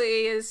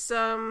likely. In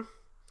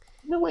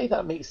a way,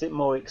 that makes it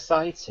more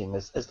exciting,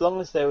 as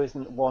long as there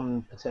isn't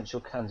one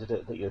potential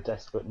candidate that you're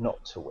desperate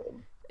not to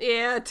win.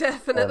 Yeah,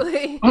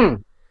 definitely.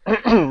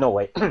 No,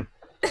 wait.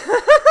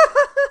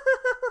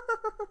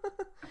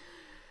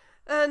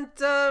 And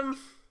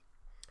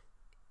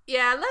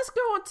yeah, let's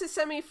go on to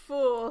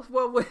semi-4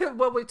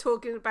 while we're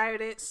talking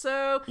about it.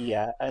 So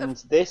yeah, and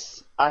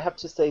this, I have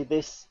to say,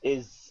 this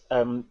is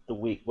the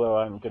week where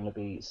I'm going to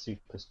be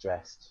super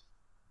stressed.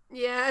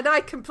 Yeah, and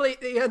I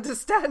completely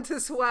understand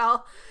as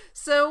well.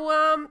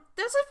 So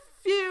there's a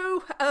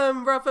few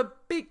rather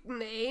big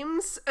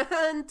names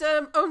and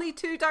only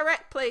 2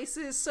 direct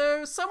places,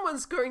 so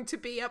someone's going to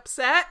be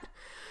upset.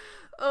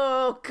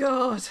 Oh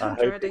god, I'm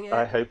dreading it.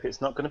 I hope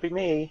it's not going to be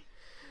me.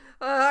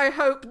 I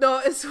hope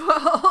not as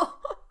well.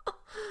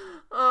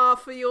 Oh,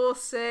 for your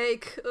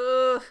sake.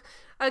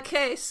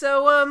 Okay,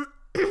 so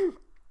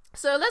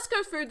so let's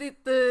go through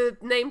the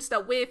names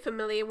that we're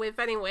familiar with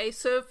anyway.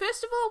 So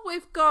first of all,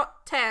 we've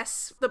got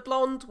Tess, the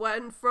blonde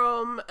one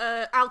from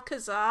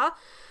Alcazar.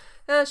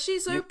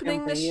 She's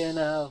opening the... You can be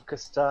an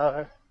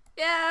Alcazar.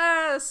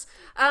 Yes!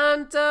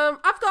 And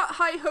I've got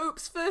high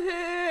hopes for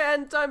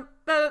her,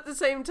 but at the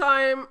same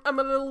time, I'm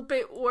a little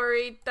bit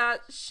worried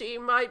that she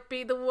might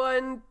be the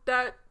one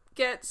that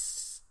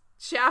gets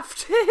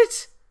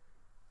shafted.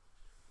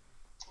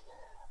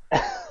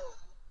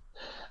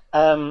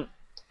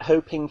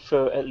 Hoping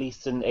for at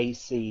least an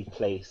AC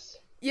place.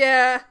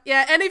 Yeah,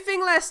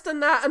 anything less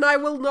than that and I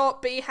will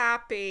not be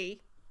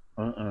happy.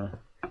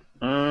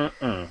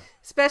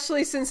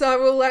 Especially since I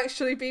will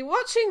actually be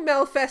watching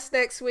Melfest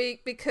next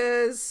week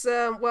because,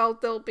 well,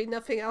 there'll be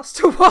nothing else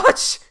to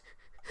watch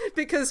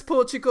because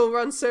Portugal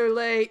runs so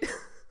late.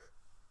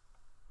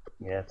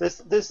 Yeah,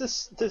 there's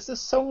a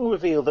song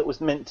reveal that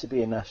was meant to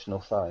be a national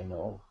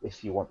final.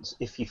 If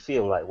you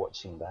feel like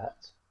watching that.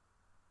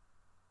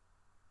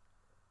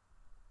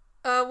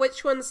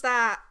 Which one's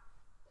that?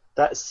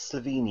 That's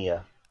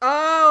Slovenia.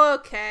 Oh,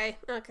 okay.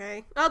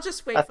 I'll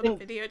just wait for the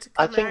video to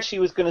come out. I think she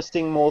was going to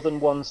sing more than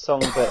one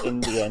song, but in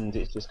the end,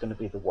 it's just going to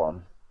be the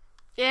one.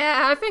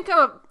 Yeah, I think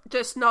I'll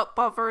just not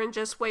bother and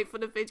just wait for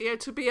the video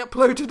to be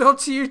uploaded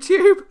onto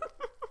YouTube.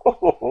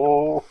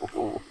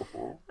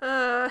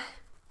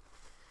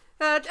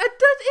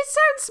 It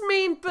sounds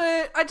mean,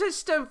 but I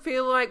just don't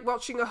feel like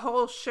watching a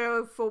whole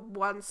show for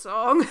one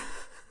song.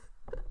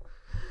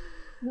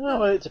 No,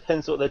 well, it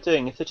depends what they're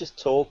doing. If they're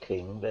just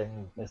talking,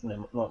 then there's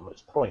not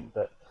much point.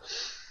 But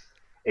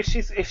if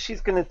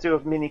she's going to do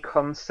a mini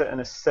concert and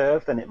a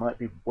serve, then it might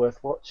be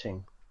worth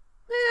watching.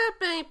 Yeah,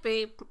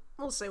 maybe.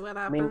 We'll see what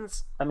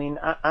happens. I mean,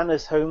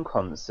 Anna's home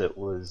concert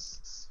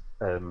was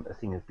a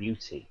thing of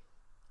beauty.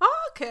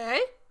 Oh, okay.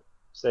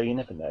 So you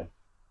never know.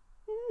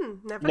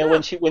 Never know.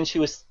 When she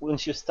was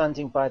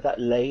standing by that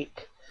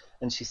lake,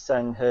 and she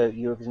sang her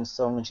Eurovision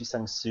song, and she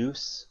sang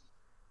Seuss.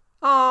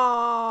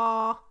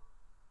 Aww.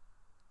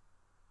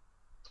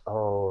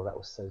 Oh, that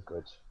was so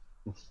good,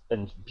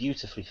 and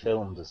beautifully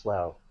filmed as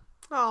well.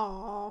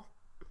 Aww.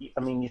 I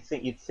mean,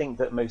 you'd think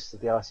that most of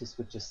the artists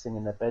would just sing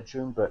in their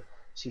bedroom, but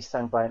she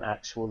sang by an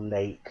actual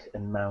lake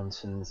and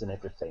mountains and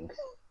everything.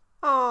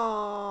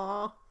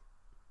 Aww.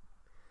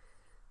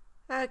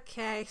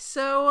 Okay,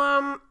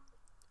 so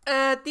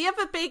the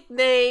other big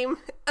name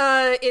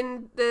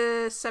in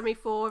the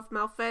semi-4 of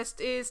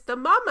Melfest is the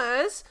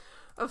Mamas,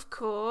 of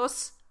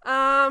course.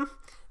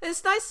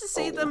 It's nice to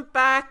see them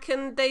back,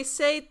 and they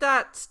say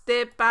that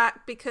they're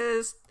back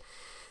because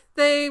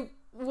they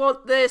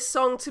want their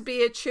song to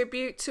be a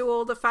tribute to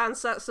all the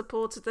fans that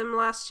supported them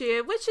last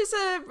year, which is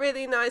a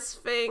really nice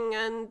thing.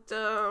 And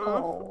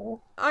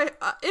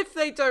if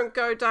they don't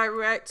go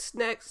direct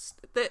next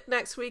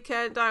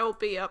weekend, I will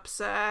be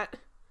upset.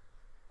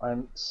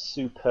 I'm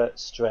super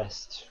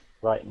stressed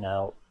right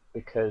now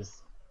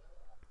because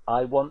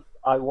I want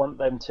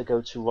them to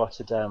go to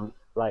Rotterdam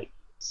like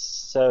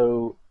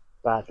so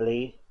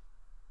badly.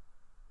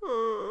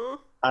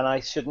 And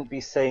I shouldn't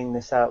be saying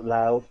this out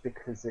loud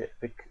because I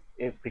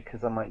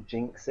might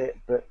jinx it,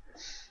 but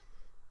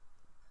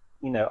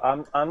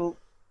I'm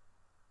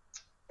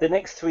the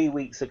next 3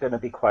 weeks are going to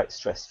be quite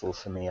stressful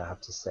for me, I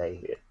have to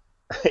say,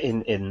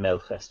 in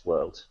Melfest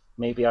world.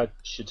 Maybe I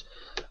should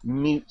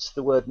mute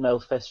the word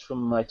Melfest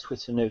from my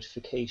Twitter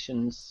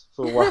notifications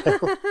for a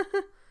while.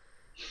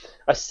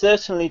 I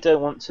certainly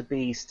don't want to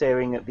be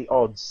staring at the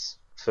odds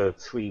for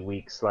 3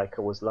 weeks like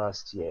I was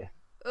last year.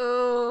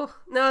 Oh,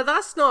 no,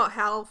 that's not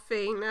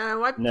healthy.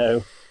 No.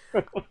 No.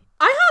 I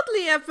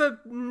hardly ever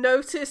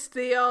noticed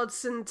the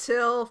odds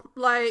until,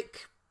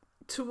 like,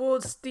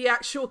 towards the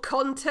actual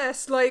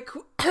contest, like,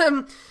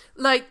 after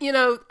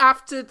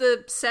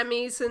the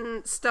semis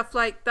and stuff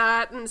like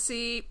that, and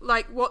see,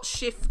 like, what's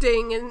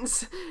shifting and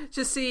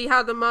just see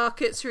how the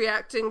market's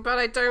reacting, but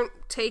I don't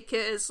take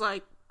it as,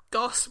 like,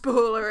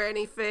 gospel or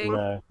anything.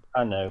 No,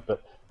 I know,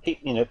 but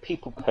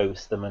people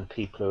post them and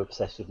people are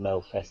obsessed with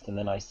Melfest, and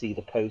then I see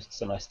the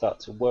posts and I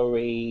start to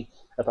worry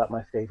about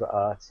my favourite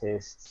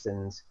artists,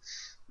 and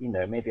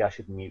maybe I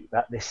should mute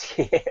that this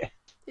year.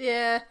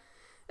 Yeah.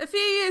 A few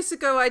years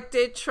ago I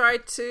did try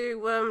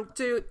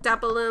to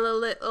dabble in a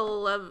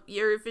little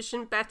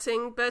Eurovision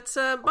betting, but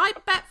my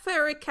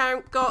Betfair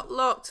account got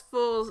locked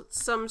for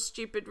some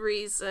stupid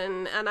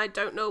reason, and I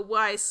don't know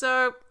why,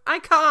 so I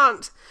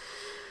can't.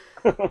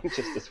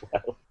 Just as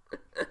well.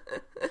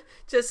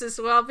 Just as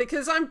well,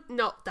 because I'm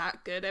not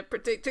that good at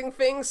predicting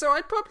things, so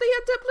I'd probably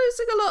end up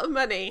losing a lot of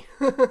money.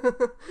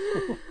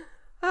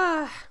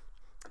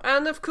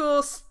 And of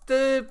course,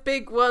 the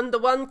big one, the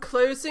one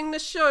closing the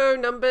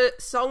show,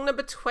 song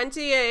number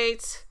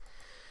 28,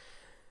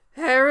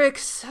 Eric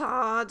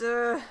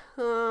Saade.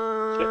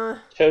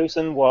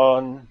 Chosen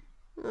one.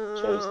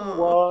 Chosen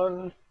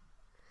one.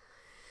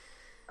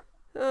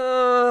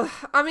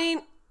 I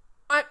mean,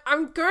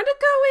 I'm going to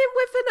go in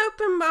with an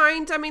open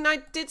mind. I mean, I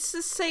did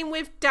the same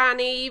with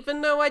Danny,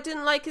 even though I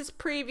didn't like his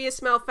previous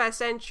Melfest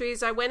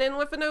entries. I went in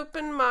with an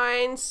open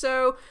mind,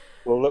 so...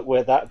 Well, look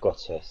where that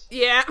got us.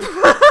 Yeah.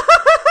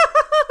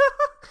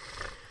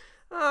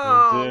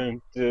 Oh.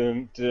 Dum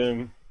dum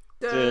dum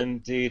dum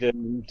dee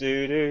dum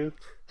doo doo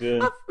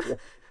dum. For a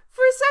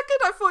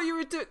second, I thought you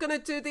were going to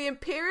do the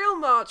Imperial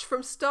March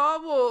from Star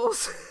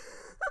Wars.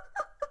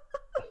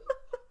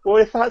 Well,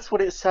 if that's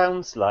what it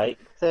sounds like,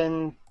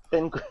 then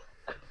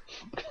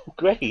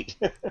great.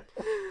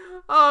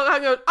 Oh,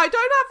 hang on. I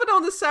don't have it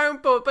on the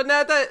soundboard, but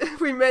now that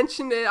we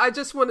mentioned it, I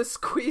just want to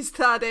squeeze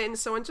that in,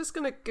 so I'm just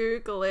going to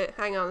Google it.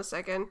 Hang on a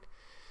second.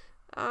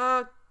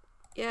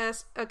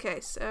 Yes. Okay,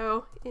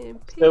 so...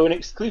 So an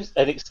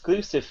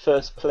exclusive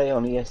first play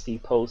on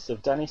ESC Pulse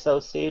of Danny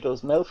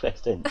Salcedo's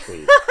Melfest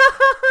entry.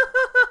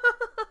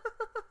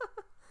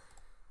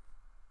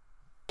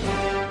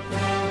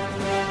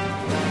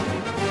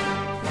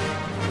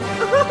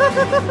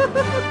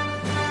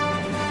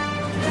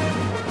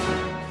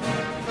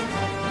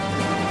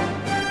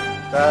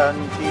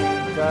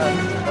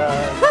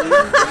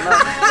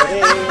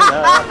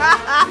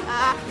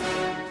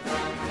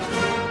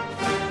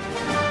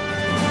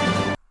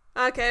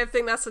 Okay, I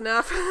think that's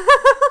enough.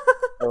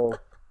 Oh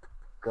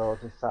God,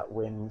 if that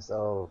wins,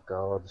 oh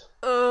God.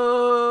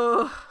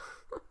 Oh.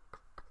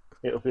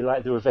 It'll be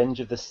like the Revenge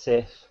of the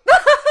Sith.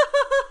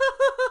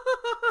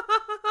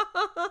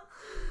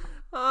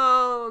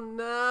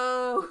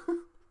 no.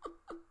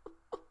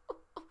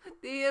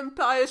 The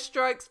Empire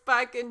Strikes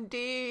Back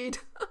indeed.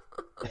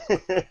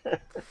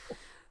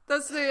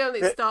 That's the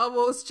only Star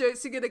Wars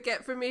jokes you're going to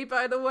get from me,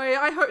 by the way.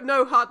 I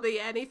know hardly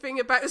anything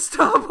about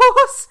Star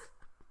Wars.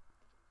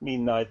 Me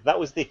neither. That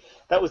was the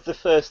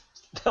first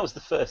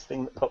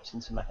thing that popped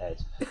into my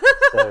head.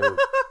 So,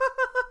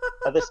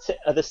 are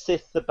the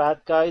Sith the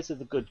bad guys or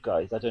the good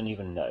guys? I don't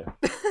even know.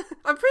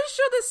 I'm pretty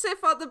sure the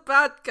Sith are the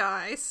bad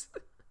guys.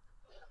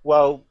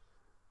 Well,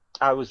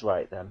 I was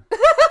right then.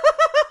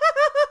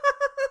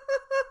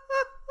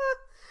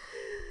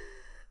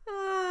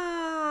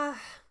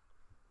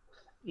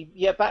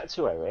 Yeah, back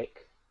to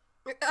Eric.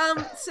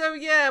 So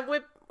yeah,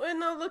 we're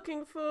not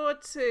looking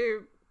forward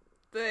to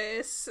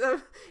this. As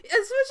much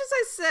as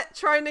I said,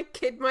 trying to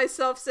kid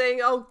myself, saying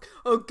I'll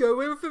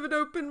go in with an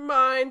open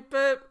mind,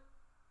 but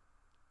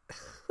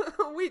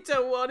we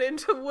don't want him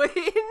to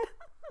win.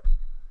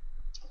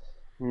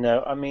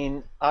 No, I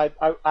mean, I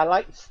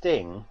like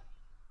Sting.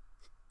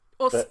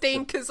 Or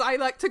Stink, as I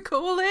like to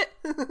call it.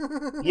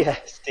 Yeah,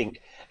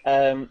 Stink.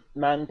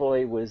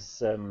 Manboy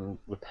was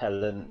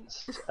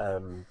repellent.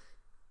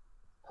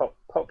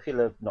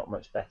 Popular, not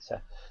much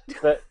better.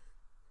 But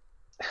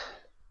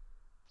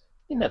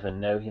you never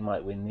know, he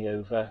might win the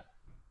over.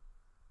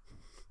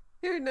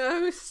 Who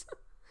knows?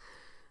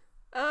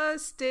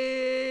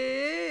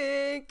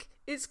 Stink.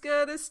 It's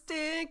gonna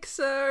stink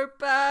so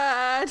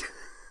bad.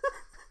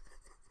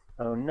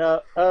 Oh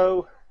no.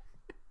 Oh.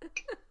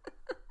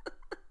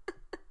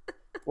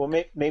 Well,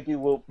 maybe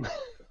we'll...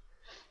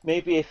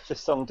 Maybe if the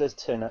song does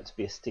turn out to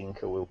be a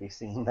stinker, we'll be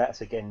seeing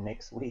that again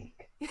next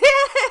week. Yay!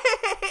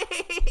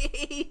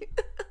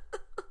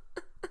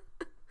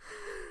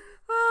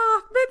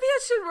 Oh, maybe I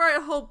should write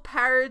a whole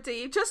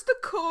parody, just a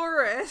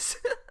chorus.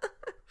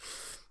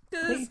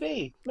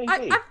 Maybe.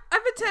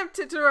 I've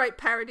attempted to write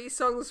parody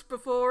songs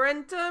before,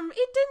 and it didn't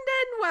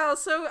end well,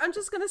 so I'm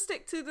just going to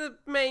stick to the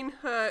main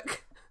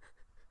hook.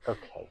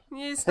 Okay.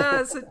 Use that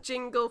as a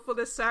jingle for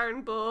the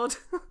soundboard.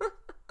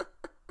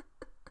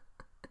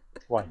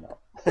 Why not?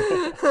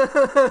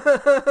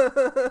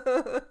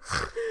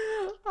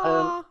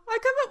 I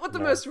come up with the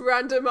most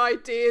random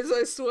ideas,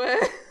 I swear.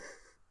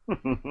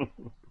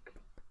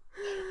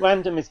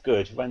 Random is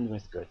good.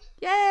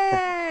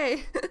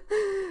 Yay!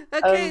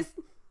 Okay.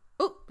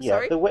 Yeah,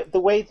 sorry. the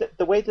way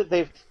that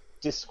they've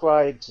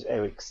described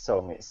Eric's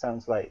song, it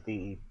sounds like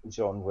the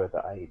genre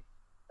that I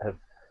have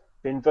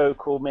been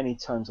vocal many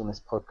times on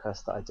this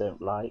podcast that I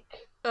don't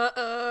like.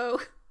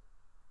 Uh-oh.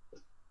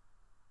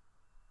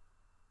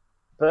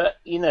 But,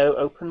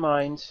 open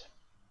mind,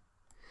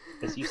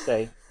 as you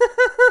say.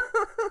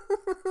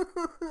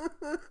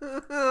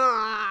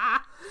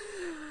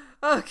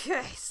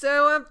 Okay,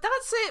 so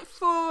that's it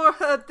for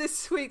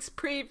this week's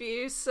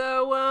preview.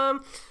 So,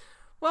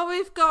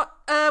 we've got...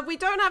 we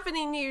don't have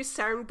any new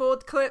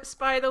soundboard clips,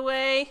 by the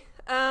way.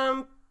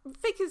 I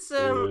think it's...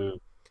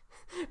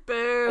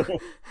 Boo.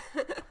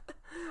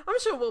 I'm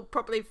sure we'll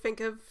probably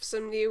think of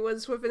some new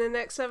ones within the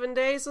next 7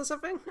 days or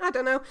something. I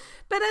don't know.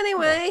 But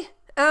anyway,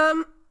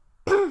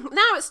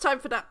 now it's time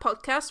for that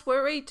podcast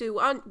where we do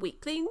our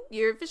weekly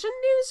Eurovision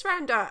News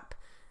Roundup.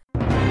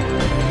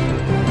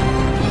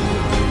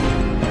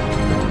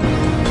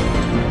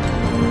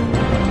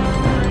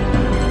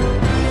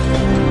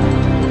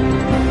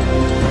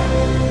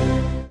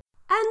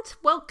 And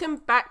welcome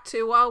back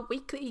to our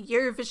weekly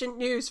Eurovision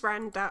News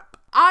Roundup.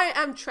 I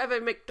am Trevor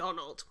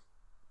McDonald.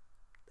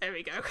 There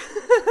we go.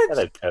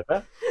 Hello,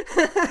 Trevor.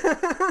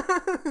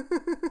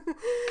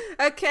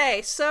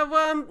 Okay, so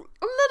a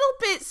little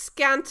bit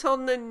scant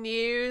on the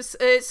news.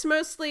 It's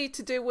mostly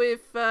to do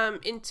with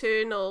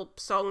internal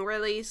song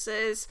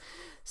releases.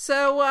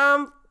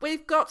 So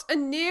we've got a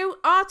new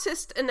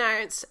artist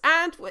announced,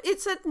 and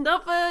it's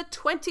another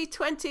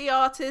 2020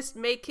 artist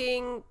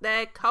making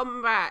their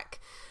comeback.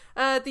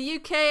 The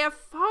UK have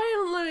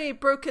finally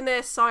broken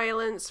their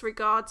silence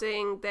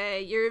regarding their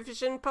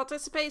Eurovision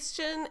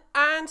participation,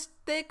 and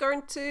they're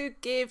going to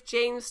give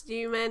James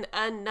Newman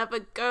another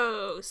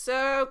go.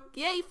 So,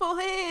 yay for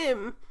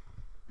him!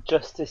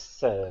 Justice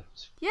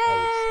served. Yay!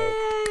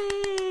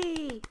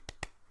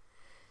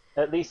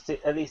 At least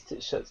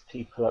it shuts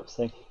people up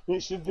saying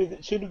it should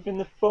have been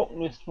the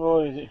Faulkner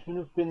Boys. It should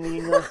have been the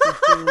United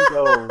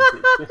Kingdom.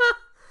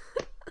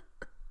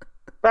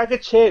 Bag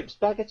of chips.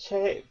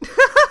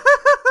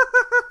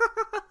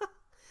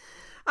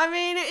 I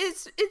mean,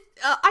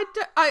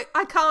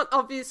 I can't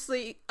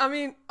obviously. I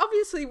mean,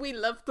 obviously we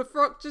love the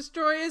Frog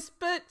Destroyers,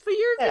 but for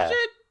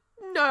Eurovision,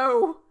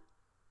 no.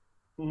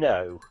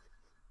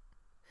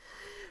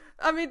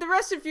 I mean, the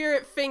rest of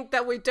Europe think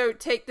that we don't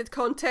take the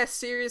contest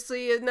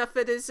seriously enough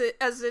as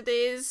it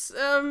is.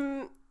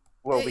 Well,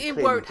 it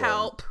won't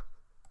help.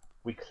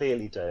 We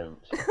clearly don't.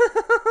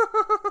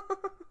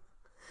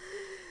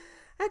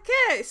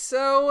 Okay,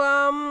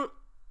 so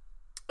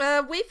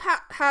we've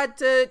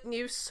had a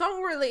new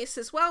song release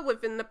as well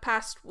within the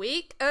past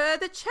week.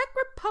 The Czech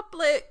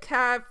Republic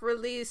have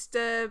released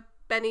a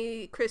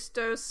Benny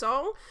Christo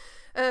song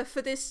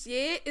for this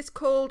year. It's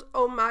called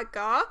Oh My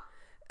God.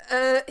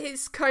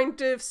 it's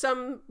kind of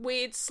some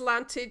weird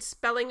slanted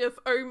spelling of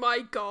 "oh my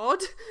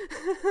god."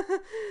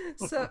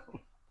 So,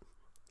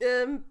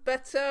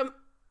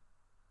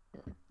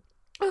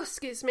 oh,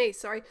 excuse me,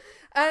 sorry.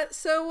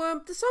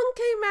 So the song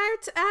came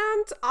out,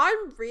 and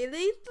I'm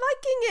really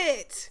liking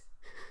it.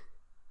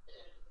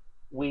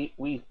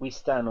 We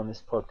stand on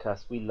this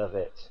podcast. We love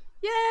it.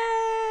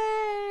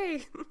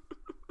 Yay!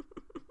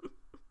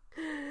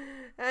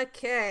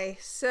 Okay,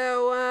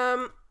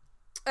 so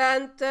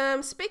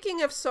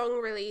speaking of song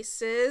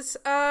releases,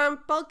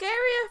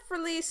 Bulgaria have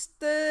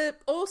released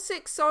all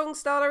 6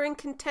 songs that are in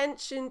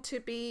contention to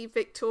be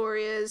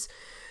Victoria's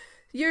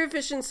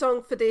Eurovision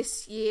song for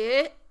this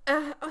year.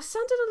 I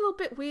sounded a little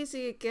bit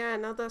wheezy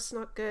again. Oh, that's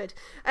not good.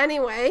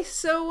 Anyway,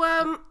 so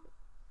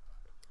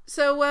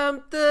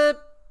the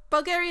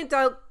Bulgarian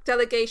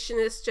delegation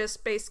is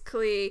just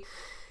basically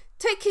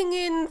taking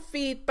in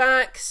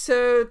feedback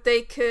so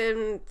they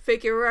can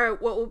figure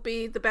out what will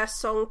be the best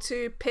song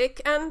to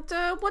pick. And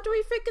what do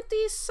we think of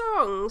these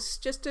songs?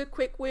 Just a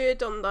quick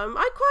word on them.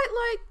 I quite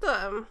like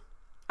them.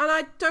 And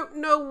I don't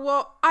know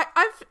what... I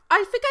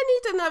think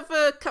I need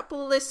another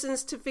couple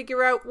listens to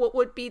figure out what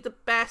would be the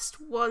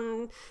best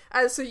one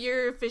as a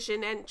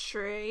Eurovision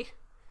entry.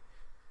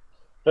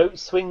 Don't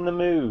swing the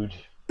mood.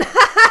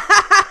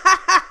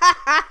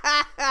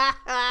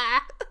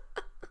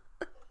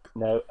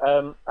 No,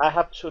 I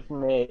have to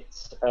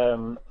admit,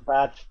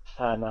 bad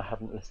fan. I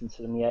haven't listened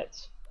to them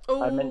yet.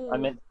 Ooh. I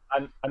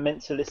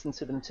meant to listen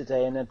to them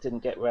today, and I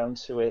didn't get round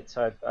to it.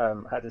 I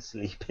had a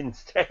sleep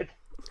instead.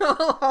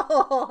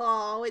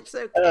 Oh, it's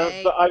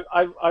okay. But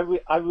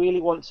I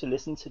really want to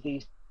listen to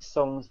these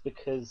songs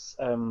because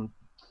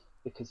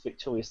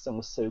Victoria's song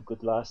was so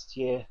good last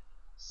year.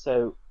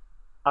 So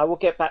I will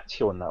get back to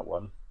you on that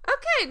one.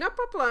 Okay, no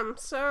problem.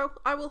 So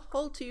I will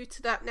hold you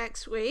to that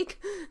next week.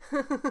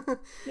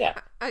 Yeah.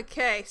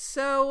 Okay,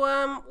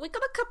 so we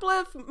got a couple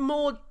of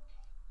more.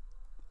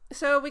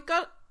 So we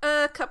got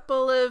a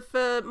couple of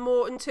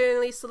more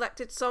internally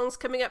selected songs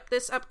coming up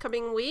this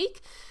upcoming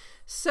week.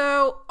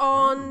 So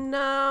on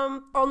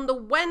the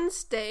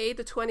Wednesday,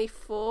 the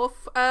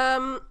 24th,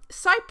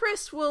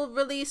 Cyprus will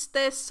release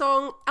their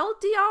song El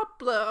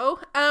Diablo.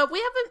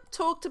 We haven't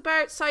talked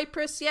about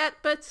Cyprus yet,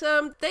 but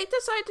they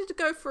decided to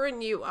go for a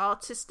new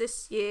artist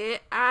this year,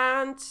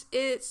 and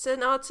it's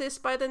an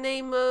artist by the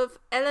name of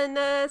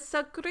Elena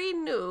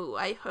Zagrinou.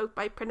 I hope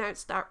I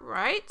pronounced that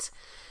right.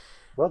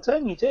 Well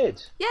done, you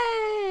did.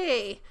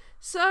 Yay!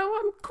 So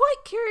I'm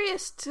quite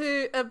curious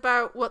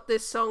about what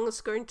this song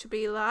is going to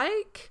be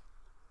like.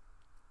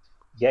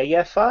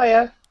 Yeah,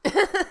 fire.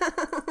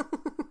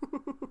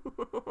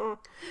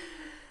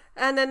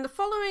 And then the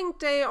following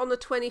day, on the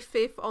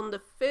 25th, on the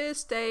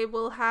Thursday,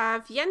 we'll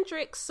have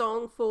Jendrik's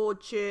song for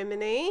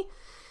Germany.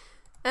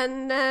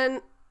 And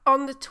then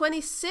on the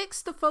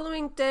 26th, the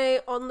following day,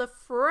 on the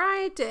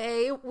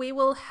Friday, we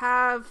will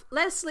have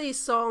Leslie's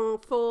song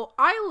for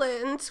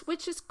Ireland,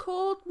 which is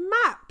called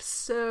Maps.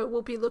 So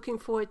we'll be looking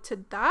forward to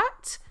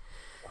that.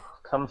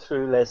 Come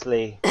through,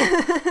 Leslie.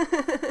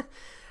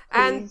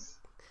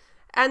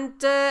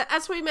 And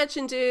as we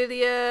mentioned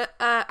earlier,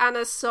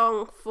 Anna's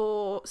song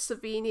for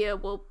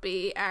Slovenia will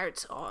be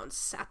out on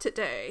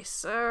Saturday.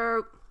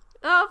 So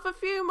I'll have a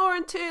few more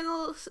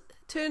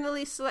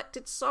internally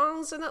selected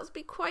songs, and that'll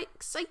be quite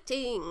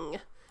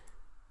exciting.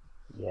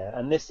 Yeah,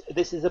 and this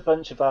is a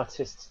bunch of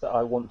artists that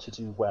I want to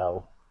do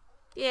well.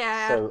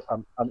 Yeah.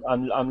 So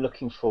I'm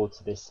looking forward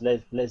to this.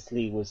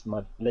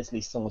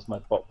 Leslie's song was my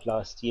bop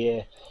last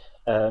year.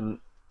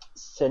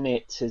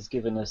 Senate has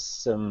given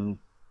us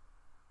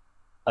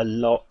a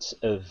lot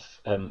of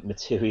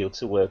material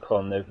to work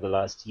on over the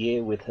last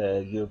year with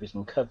her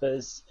Eurovision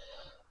covers,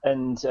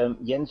 and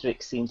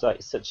Jendrik seems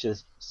like such a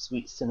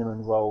sweet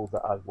cinnamon roll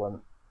that I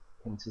want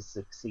him to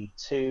succeed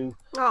too.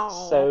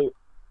 Aww. So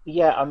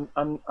yeah,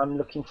 I'm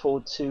looking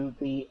forward to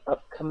the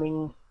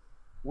upcoming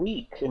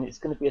week, and it's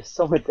going to be a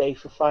song a day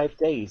for 5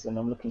 days, and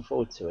I'm looking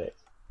forward to it.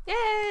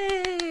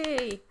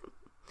 Yay!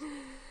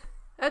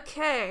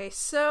 Okay,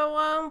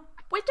 so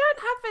we don't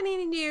have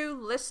any new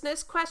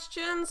listeners'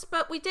 questions,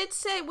 but we did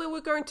say we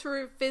were going to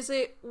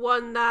revisit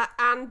one that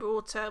Anne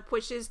brought up,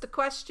 which is the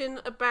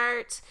question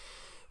about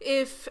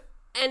if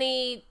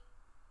any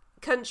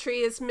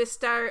country has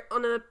missed out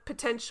on a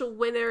potential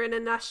winner in a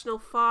national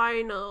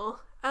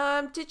final.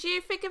 Did you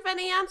think of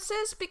any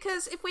answers?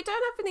 Because if we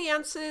don't have any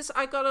answers,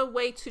 I got a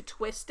way to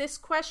twist this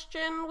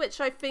question,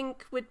 which I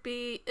think would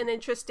be an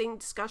interesting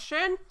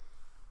discussion.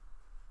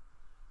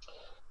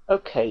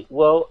 Okay,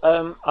 well,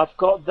 I've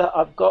got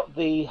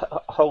the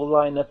whole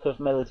lineup of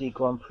Melody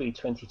Grand Prix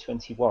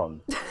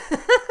 2021.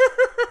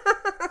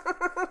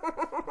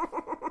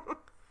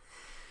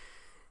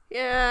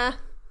 Yeah.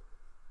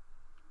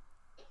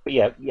 But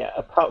yeah.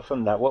 Apart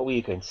from that, what were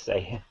you going to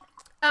say?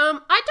 I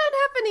don't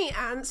have any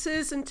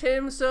answers in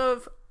terms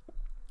of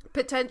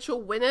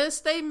potential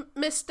winners they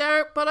missed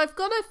out, but I've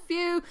got a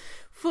few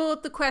for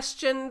the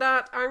question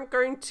that I'm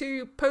going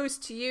to pose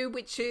to you,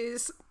 which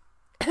is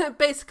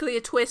basically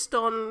a twist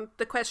on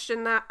the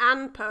question that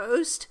Anne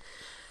posed,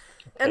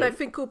 and I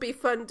think will be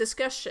fun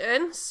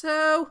discussion.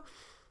 So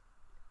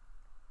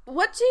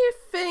what do you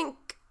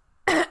think?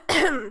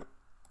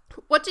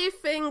 What do you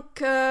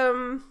think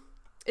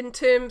in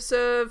terms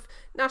of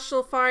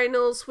national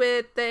finals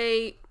where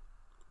they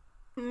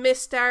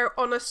missed out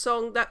on a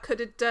song that could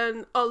have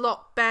done a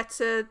lot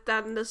better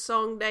than the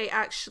song they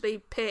actually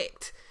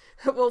picked?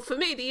 Well, for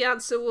me, the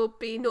answer will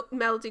be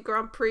Melody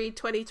Grand Prix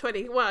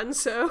 2021.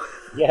 So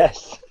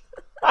yes.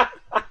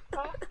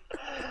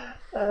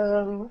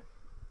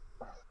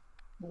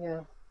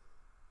 Yeah.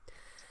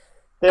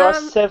 There are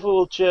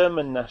several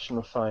German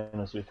national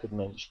finals we could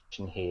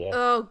mention here.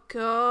 Oh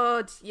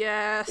God,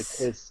 yes.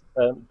 Because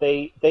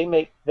they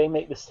make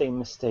the same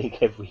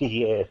mistake every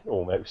year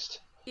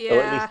almost. Yeah.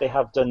 Or at least they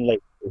have done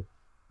lately.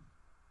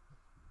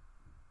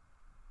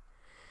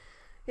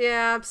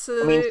 Yeah,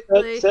 absolutely.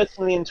 I mean,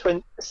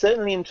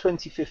 certainly in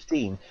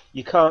 2015,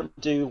 you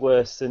can't do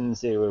worse than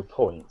 0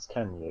 points,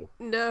 can you?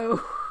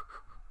 No.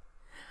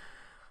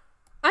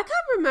 I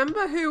can't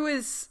remember who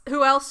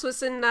else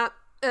was in that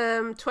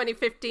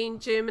 2015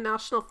 German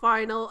national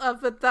final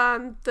other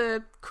than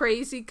the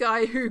crazy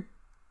guy who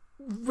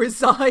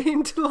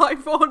resigned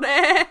live on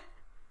air.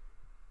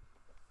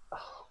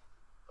 Oh,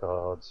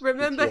 God.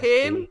 Remember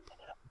PTSD. him?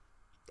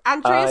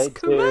 Andreas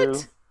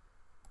Kummert?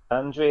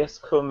 Andreas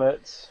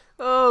Kummert.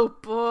 Oh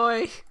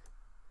boy.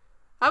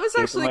 I was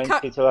actually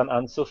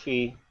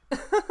Anne-Sophie.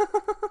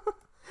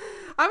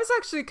 I was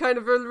actually kind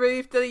of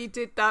relieved that he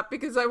did that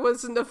because I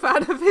wasn't a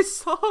fan of his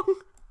song.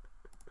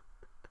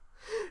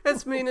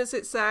 As mean as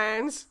it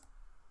sounds.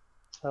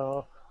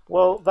 Oh,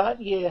 well,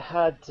 that year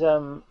had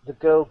the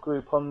girl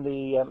group on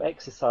the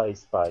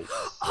exercise bikes.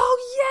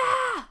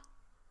 Oh, yeah!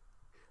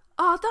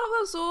 Oh, that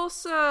was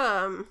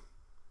awesome.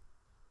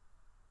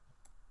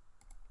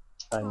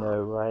 I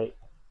know, right?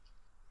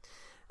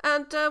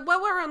 And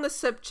while we're on the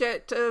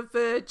subject of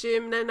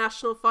German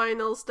national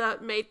finals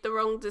that made the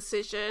wrong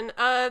decision,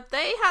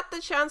 they had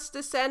the chance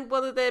to send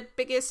one of their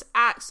biggest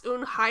acts,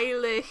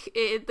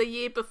 Unheilig, the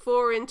year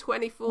before in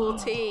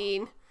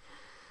 2014.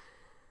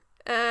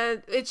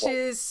 Which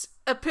is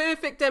a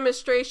perfect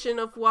demonstration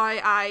of why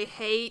I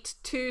hate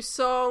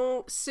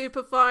 2-song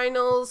super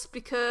finals,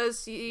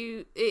 because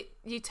you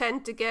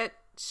tend to get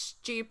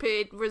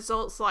stupid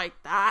results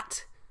like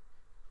that.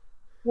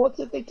 What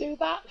did they do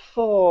that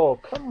for?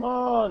 Come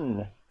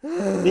on.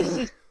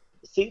 This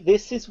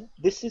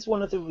is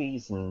one of the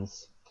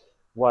reasons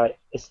why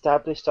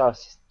established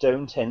artists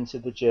don't enter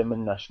the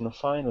German national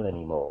final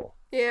anymore.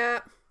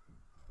 Yeah.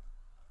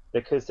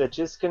 Because they're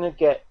just going to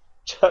get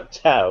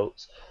chucked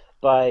out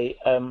by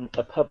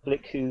a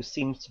public who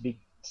seems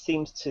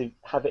to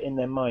have it in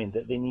their mind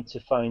that they need to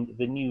find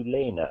the new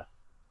Lena.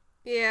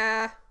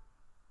 Yeah.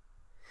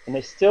 And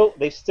they've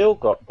still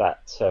got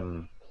that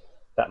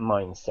that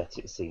mindset,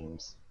 it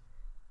seems.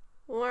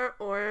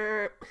 Mm-hmm.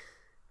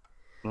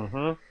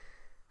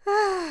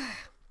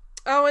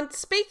 Oh, and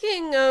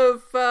speaking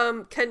of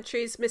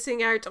countries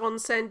missing out on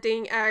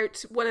sending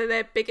out one of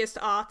their biggest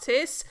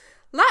artists,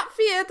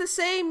 Latvia the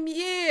same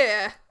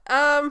year.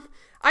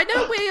 I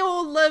know we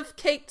all love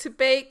Cake to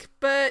Bake,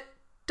 but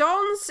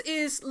Dons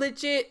is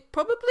legit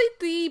probably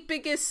the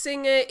biggest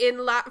singer in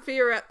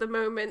Latvia at the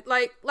moment.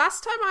 Like,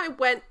 last time I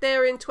went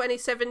there in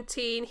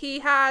 2017, he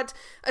had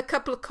a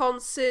couple of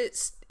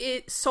concerts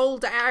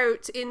sold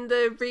out in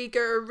the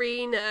Riga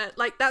Arena.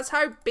 Like, that's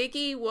how big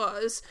he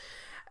was.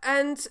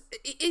 And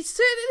he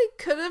certainly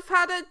could have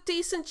had a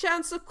decent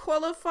chance of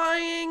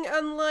qualifying,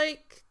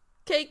 unlike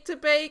Cake to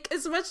Bake.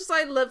 As much as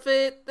I love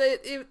it,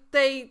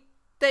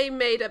 they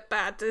made a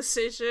bad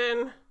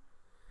decision.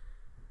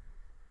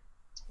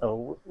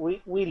 Oh,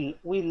 we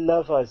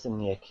love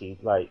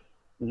Isanieki, like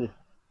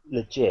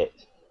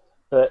legit,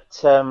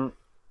 but I'm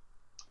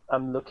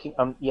looking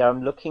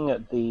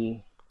at the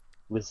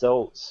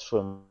results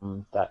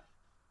from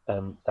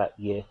that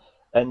year,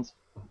 and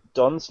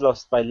Don's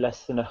lost by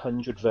less than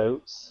 100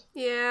 votes.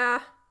 Yeah.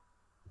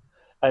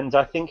 And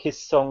I think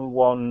his song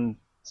won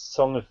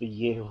Song of the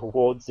Year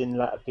awards in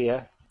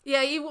Latvia.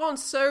 Yeah,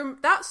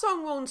 that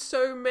song won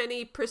so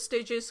many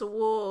prestigious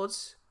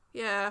awards.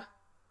 Yeah.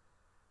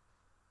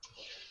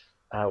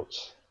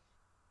 Ouch.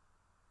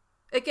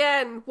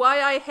 Again,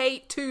 why I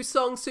hate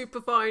 2-song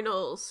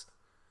superfinals.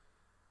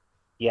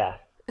 Yeah.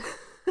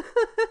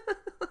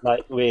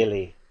 Like,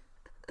 really.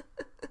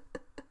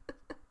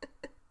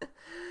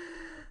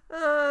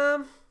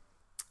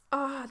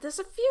 There's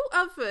a few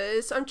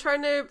others. I'm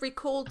trying to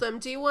recall them.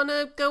 Do you want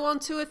to go on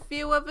to a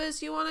few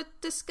others you want to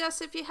discuss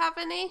if you have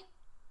any?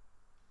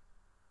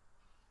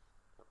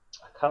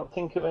 I can't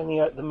think of any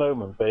at the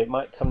moment, but it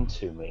might come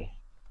to me.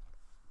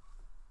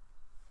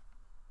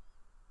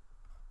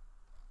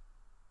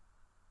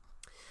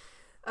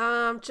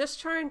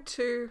 Just trying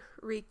to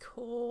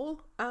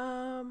recall.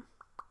 I'm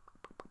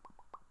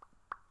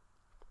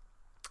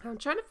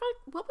trying to find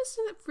what was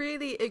a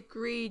really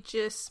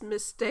egregious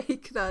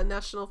mistake that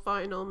national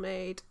final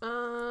made.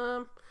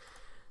 Well,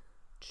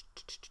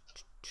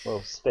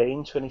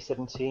 Spain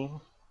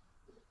 2017.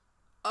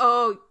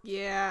 Oh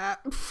yeah.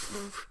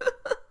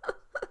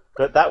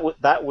 But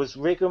that was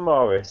Rigor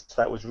Morris.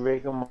 That was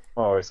Rigor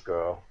Morris,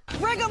 girl.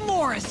 Rigor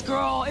Morris,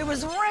 girl. It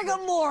was Rigor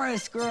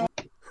Morris, girl.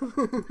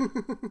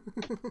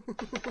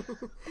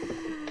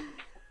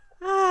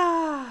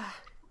 Ah.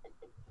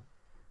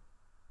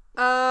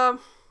 Um.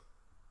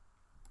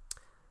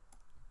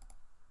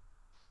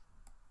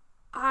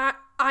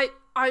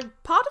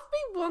 Part of me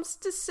wants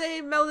to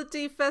say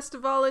Melody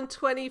Festival in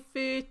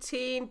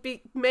 2013,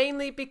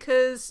 mainly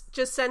because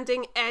just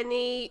sending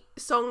any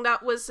song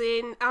that was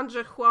in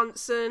Andrew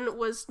Johansson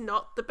was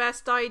not the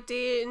best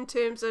idea in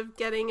terms of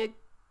getting a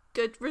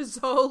good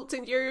result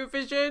in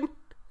Eurovision.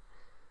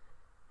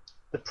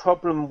 The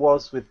problem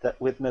was with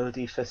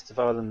Melody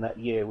Festival in that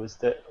year was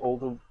that all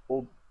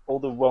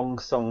the wrong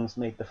songs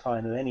made the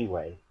final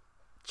anyway.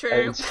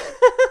 True.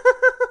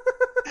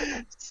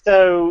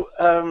 So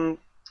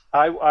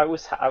I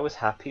was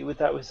happy with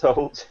that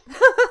result.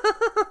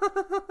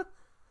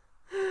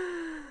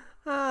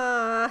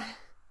 I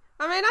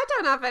mean, I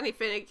don't have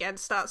anything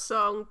against that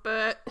song,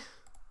 but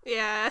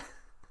yeah,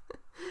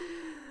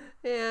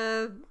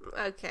 yeah,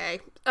 okay.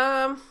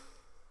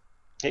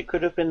 It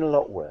could have been a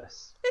lot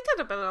worse. It could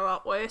have been a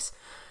lot worse.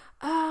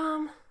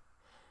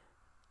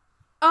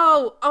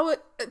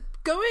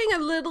 Going a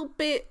little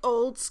bit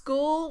old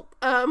school.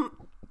 I'm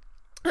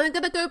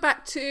gonna go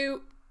back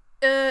to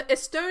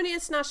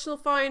Estonia's national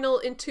final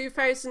in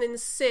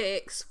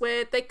 2006,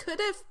 where they could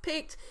have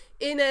picked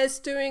Ines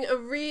doing a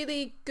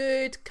really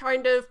good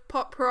kind of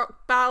pop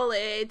rock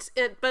ballad,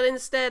 but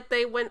instead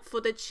they went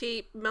for the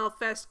cheap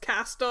Melfest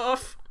cast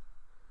off.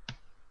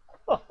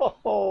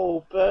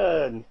 Oh,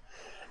 burn!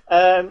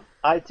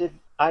 I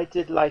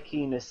did like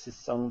Ines'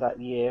 song that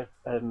year.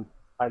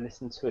 I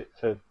listened to it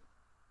for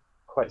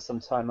quite some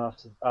time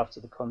after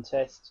the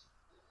contest.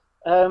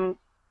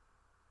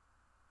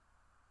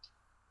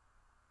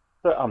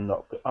 But I'm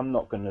not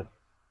going to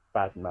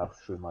badmouth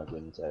through my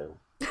window.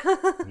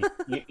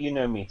 you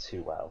know me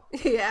too well.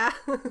 Yeah.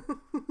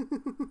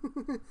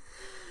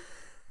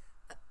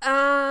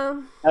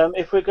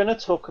 If we're going to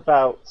talk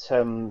about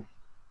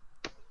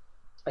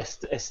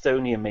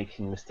Estonia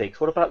making mistakes,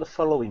 what about the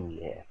following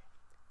year?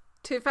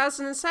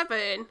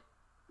 2007.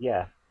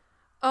 Yeah.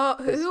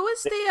 Who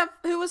was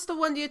the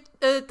one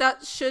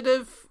that should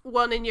have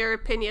won in your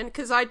opinion?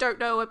 Because I don't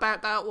know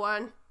about that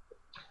one.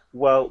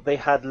 Well, they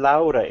had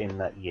Laura in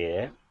that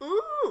year,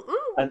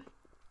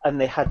 and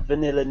they had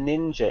Vanilla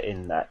Ninja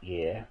in that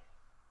year.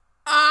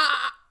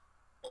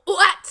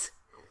 What?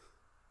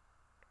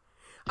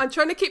 I'm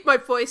trying to keep my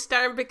voice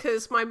down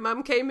because my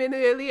mum came in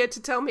earlier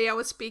to tell me I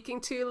was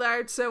speaking too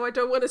loud, so I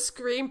don't want to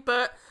scream,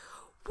 but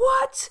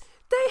what?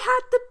 They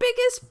had the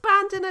biggest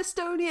band in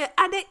Estonia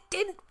and it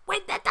didn't win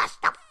the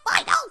national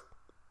final.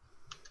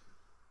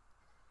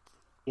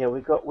 Yeah,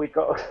 we got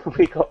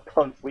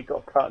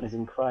partners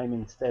in crime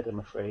instead, I'm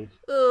afraid.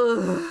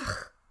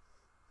 Ugh.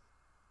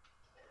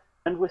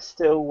 And we're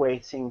still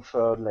waiting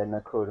for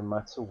Lena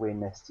Korema to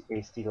win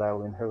Eesti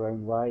Laul in her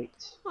own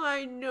right.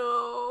 I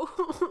know.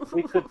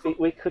 we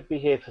could be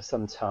here for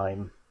some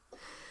time.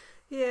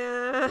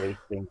 Yeah.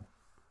 Waiting.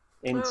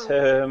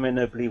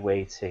 Interminably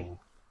waiting.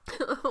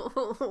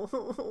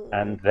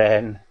 And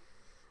then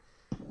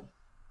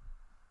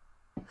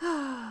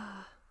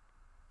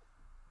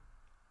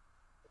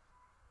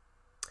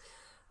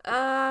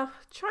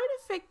trying to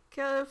think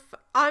of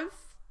I'm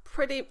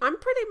pretty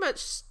much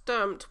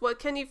stumped. What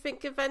can you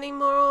think of any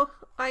more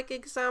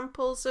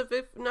examples of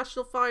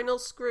national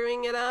finals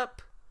screwing it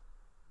up?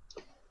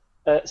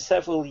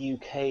 Several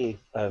UK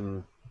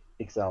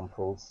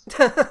examples.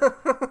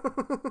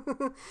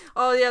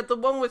 Oh yeah, the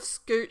one with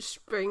Scooch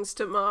springs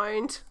to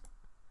mind.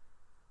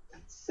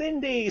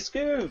 Cindy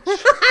Scooch.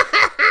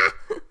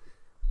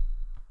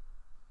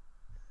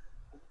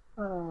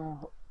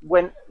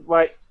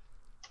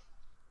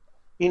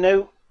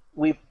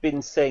 We've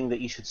been saying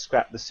that you should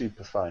scrap the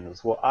super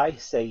finals. Well, I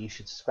say you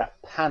should scrap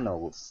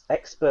panels,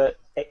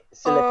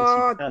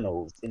 celebrity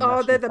panels in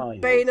national finals. They're the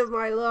bane of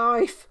my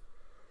life.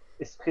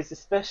 It's because,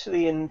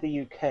 especially in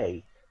the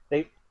UK,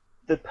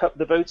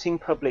 the voting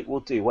public will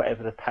do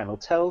whatever the panel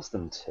tells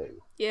them to.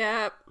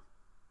 Yeah.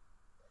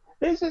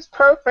 This is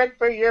perfect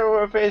for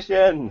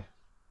Eurovision.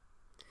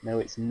 No,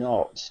 it's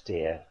not,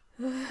 dear.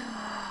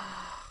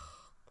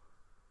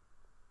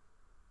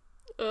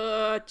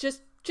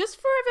 Just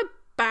forever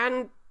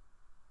ban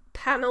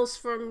panels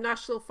from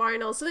national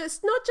finals. And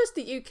it's not just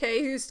the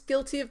UK who's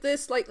guilty of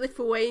this, like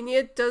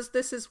Lithuania does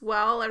this as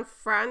well, and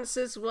France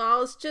as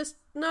well. It's just,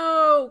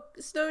 no,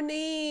 it's no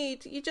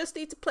need. You just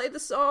need to play the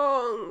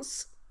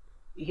songs.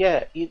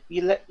 Yeah, you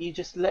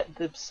just let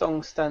the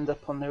songs stand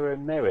up on their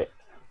own merit.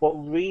 What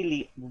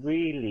really,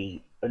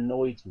 really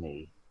annoyed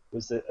me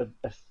was that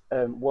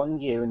one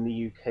year in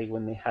the UK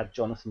when they had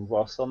Jonathan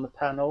Ross on the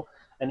panel,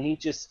 and he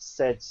just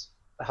said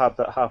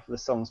that half of the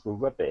songs were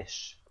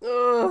rubbish,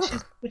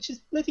 which is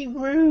bloody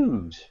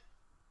rude.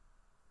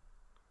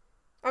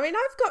 I mean,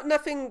 I've got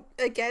nothing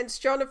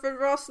against Jonathan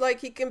Ross.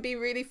 Like, he can be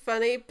really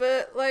funny,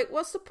 but like,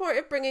 what's the point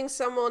of bringing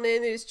someone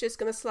in who's just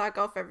going to slag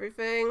off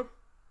everything?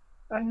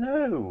 I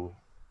know.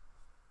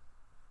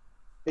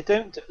 They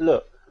don't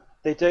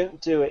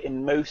do it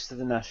in most of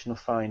the national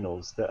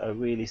finals that are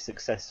really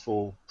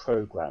successful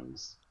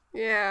programs.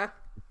 Yeah.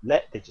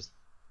 They just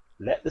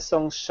let the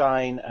songs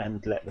shine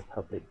and let the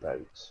public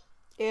vote.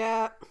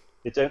 Yeah.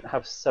 They don't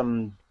have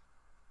some,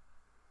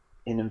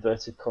 in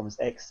inverted commas,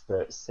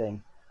 experts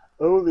saying,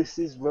 "Oh, this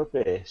is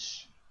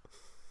rubbish."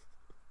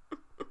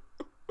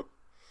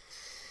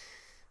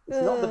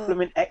 It's not the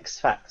blooming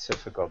X Factor,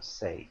 for God's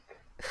sake.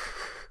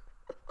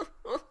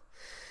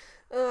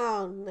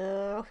 Oh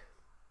no.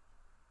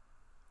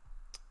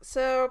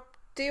 So,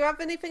 do you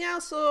have anything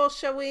else, or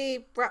shall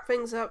we wrap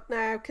things up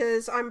now?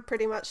 Because I'm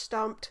pretty much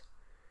stumped.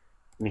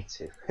 Me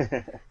too.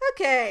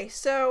 Okay,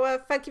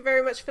 so thank you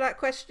very much for that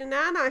question,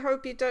 Anne. I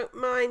hope you don't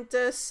mind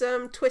us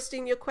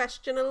twisting your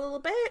question a little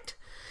bit.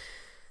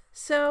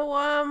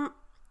 So,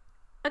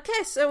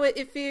 okay, so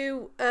if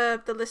you,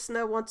 the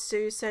listener, wants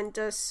to send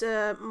us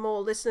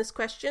more listeners'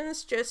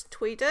 questions, just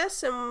tweet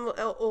us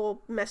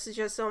or message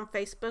us on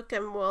Facebook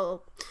and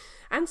we'll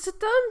answer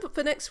them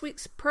for next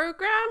week's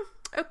program.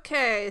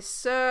 Okay,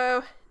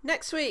 so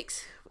next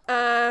week's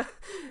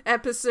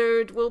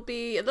episode will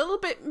be a little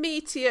bit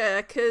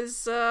meatier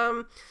because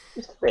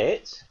Just a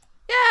bit.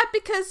 yeah,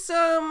 because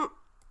would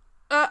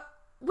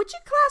you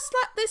class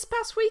that this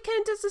past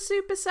weekend as a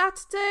Super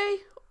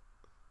Saturday?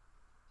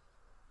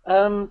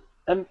 An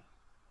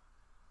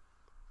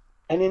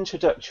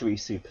introductory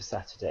Super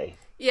Saturday.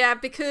 Yeah,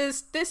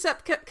 because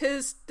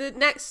the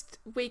next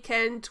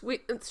weekend the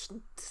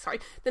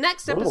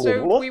next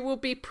episode we will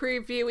be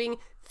previewing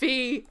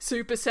the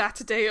Super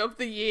Saturday of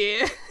the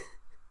year.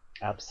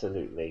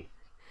 Absolutely.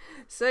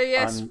 So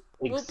yes, I'm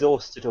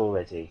exhausted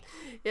already.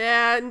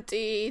 Yeah,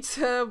 indeed.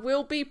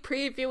 We'll be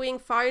previewing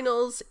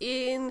finals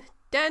in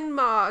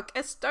Denmark,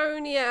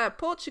 Estonia,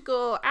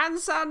 Portugal, and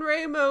San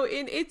Remo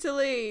in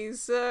Italy.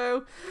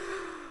 So,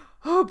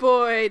 oh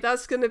boy,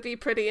 that's going to be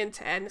pretty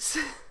intense.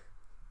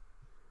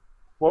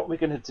 What are we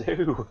going to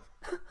do?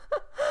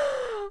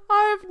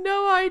 I have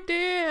no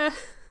idea.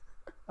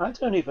 I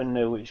don't even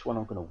know which one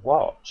I'm going to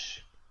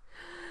watch.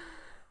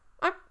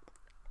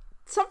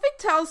 Something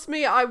tells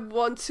me I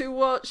want to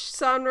watch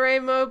San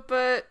Remo,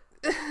 but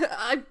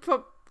I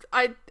don't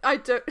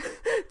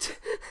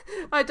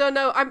I don't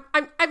know. I'm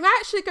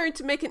actually going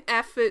to make an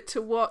effort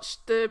to watch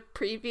the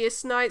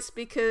previous nights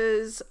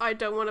because I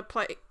don't want to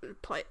play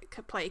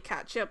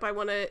catch up. I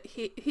want to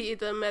hear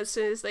them as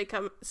soon as they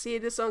see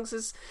the songs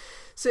as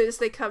soon as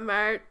they come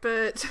out.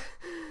 But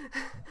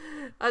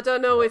I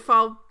don't know if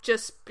I'll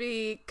just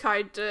be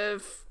kind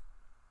of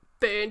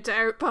burnt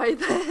out by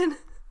then.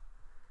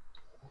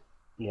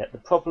 Yeah, the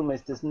problem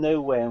is there's no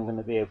way I'm going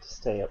to be able to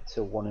stay up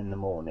till 1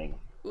 a.m.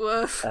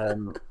 Woof.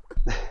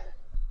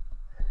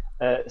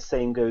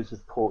 Same goes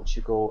with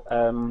Portugal.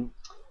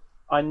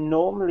 I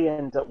normally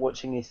end up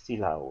watching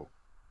Estilao.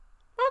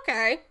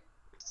 Okay.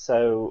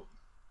 So,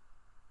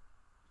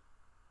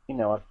 you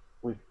know,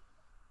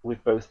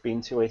 we've both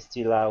been to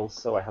Estilao,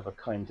 so I have a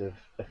kind of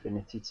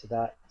affinity to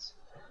that.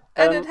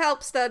 And it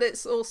helps that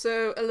it's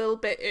also a little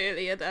bit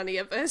earlier than the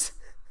others.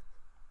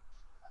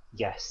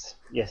 Yes,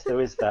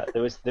 there is that.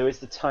 There is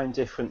the time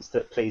difference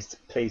that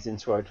plays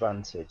into our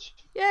advantage.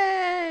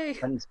 Yay!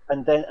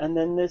 And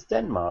then there's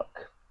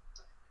Denmark.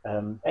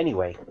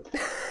 Anyway.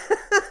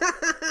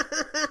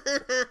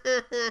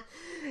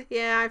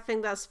 Yeah, I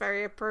think that's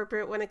very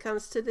appropriate when it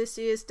comes to this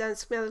year's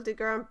Dance Melody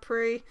Grand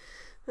Prix.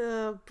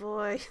 Oh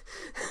boy.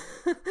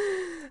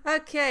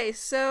 Okay,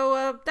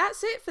 so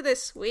that's it for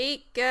this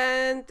week,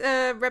 and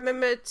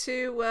remember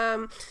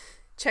to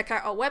check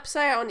out our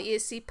website on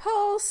ESC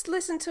Pulse,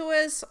 listen to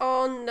us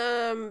on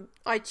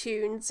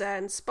iTunes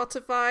and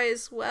Spotify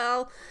as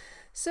well.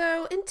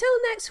 So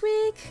until next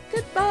week,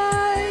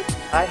 goodbye.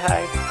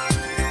 Hi.